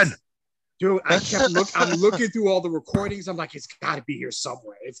button. Dude, I'm looking through all the recordings. I'm like, it's gotta be here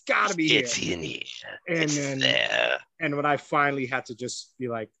somewhere. It's gotta be here. It's in here. And when I finally had to just be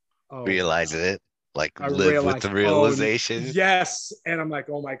like, oh, realize it. Like live with the realization. Yes. And I'm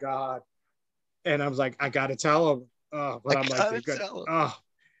like, oh my God. And I was like, I gotta tell him. I'm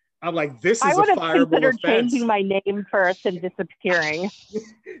like, this is a fireable offense. I would have considered changing my name first and disappearing.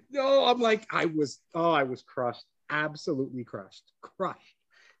 No, I'm like, I was crushed. Absolutely crushed.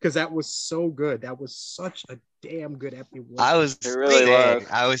 Because that was so good. That was such a damn good episode. I was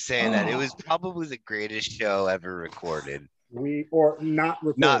saying that it was probably the greatest show ever recorded. Not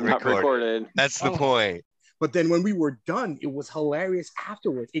recorded. That's the point. But then when we were done, it was hilarious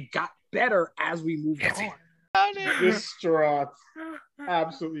afterwards. It got better as we moved on. Distraught.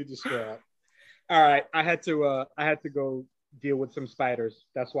 Absolutely distraught. All right. I had to go deal with some spiders.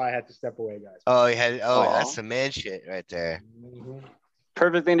 That's why I had to step away, guys. That's some man shit right there. Mm-hmm.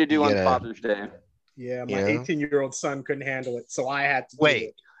 Perfect thing to do on Father's Day. Yeah, my 18-year-old son couldn't handle it, so I had to do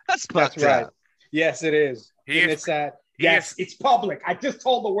it. That's fucked right. up. Yes, it is. It's sad. Yes, it's public. I just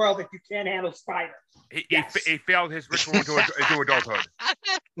told the world that you can't handle spiders. He failed his ritual into adulthood.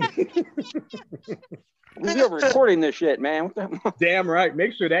 We're recording this shit, man. Damn right.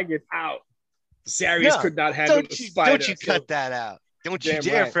 Make sure that gets out. Sarius could not handle the spider. Don't you cut that out. Don't you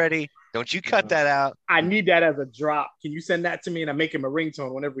dare, Freddie. Don't you cut that out. I need that as a drop. Can you send that to me and I make him a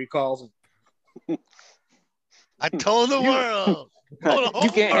ringtone whenever he calls him? I told the world. You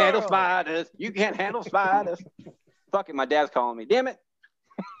can't handle spiders. You can't handle spiders. Fuck it, my dad's calling me. Damn it.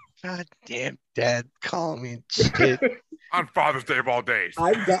 God damn, Dad, call me and shit. On Father's Day of all days.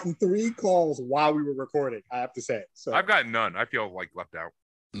 I've gotten 3 calls while we were recording, I have to say. So I've gotten none. I feel like left out.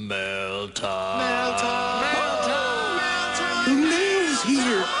 Mail time. The mail's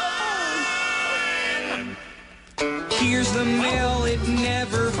here. Here's the mail, it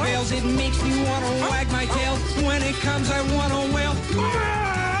never fails. It makes me want to wag my tail. When it comes, I want to wail.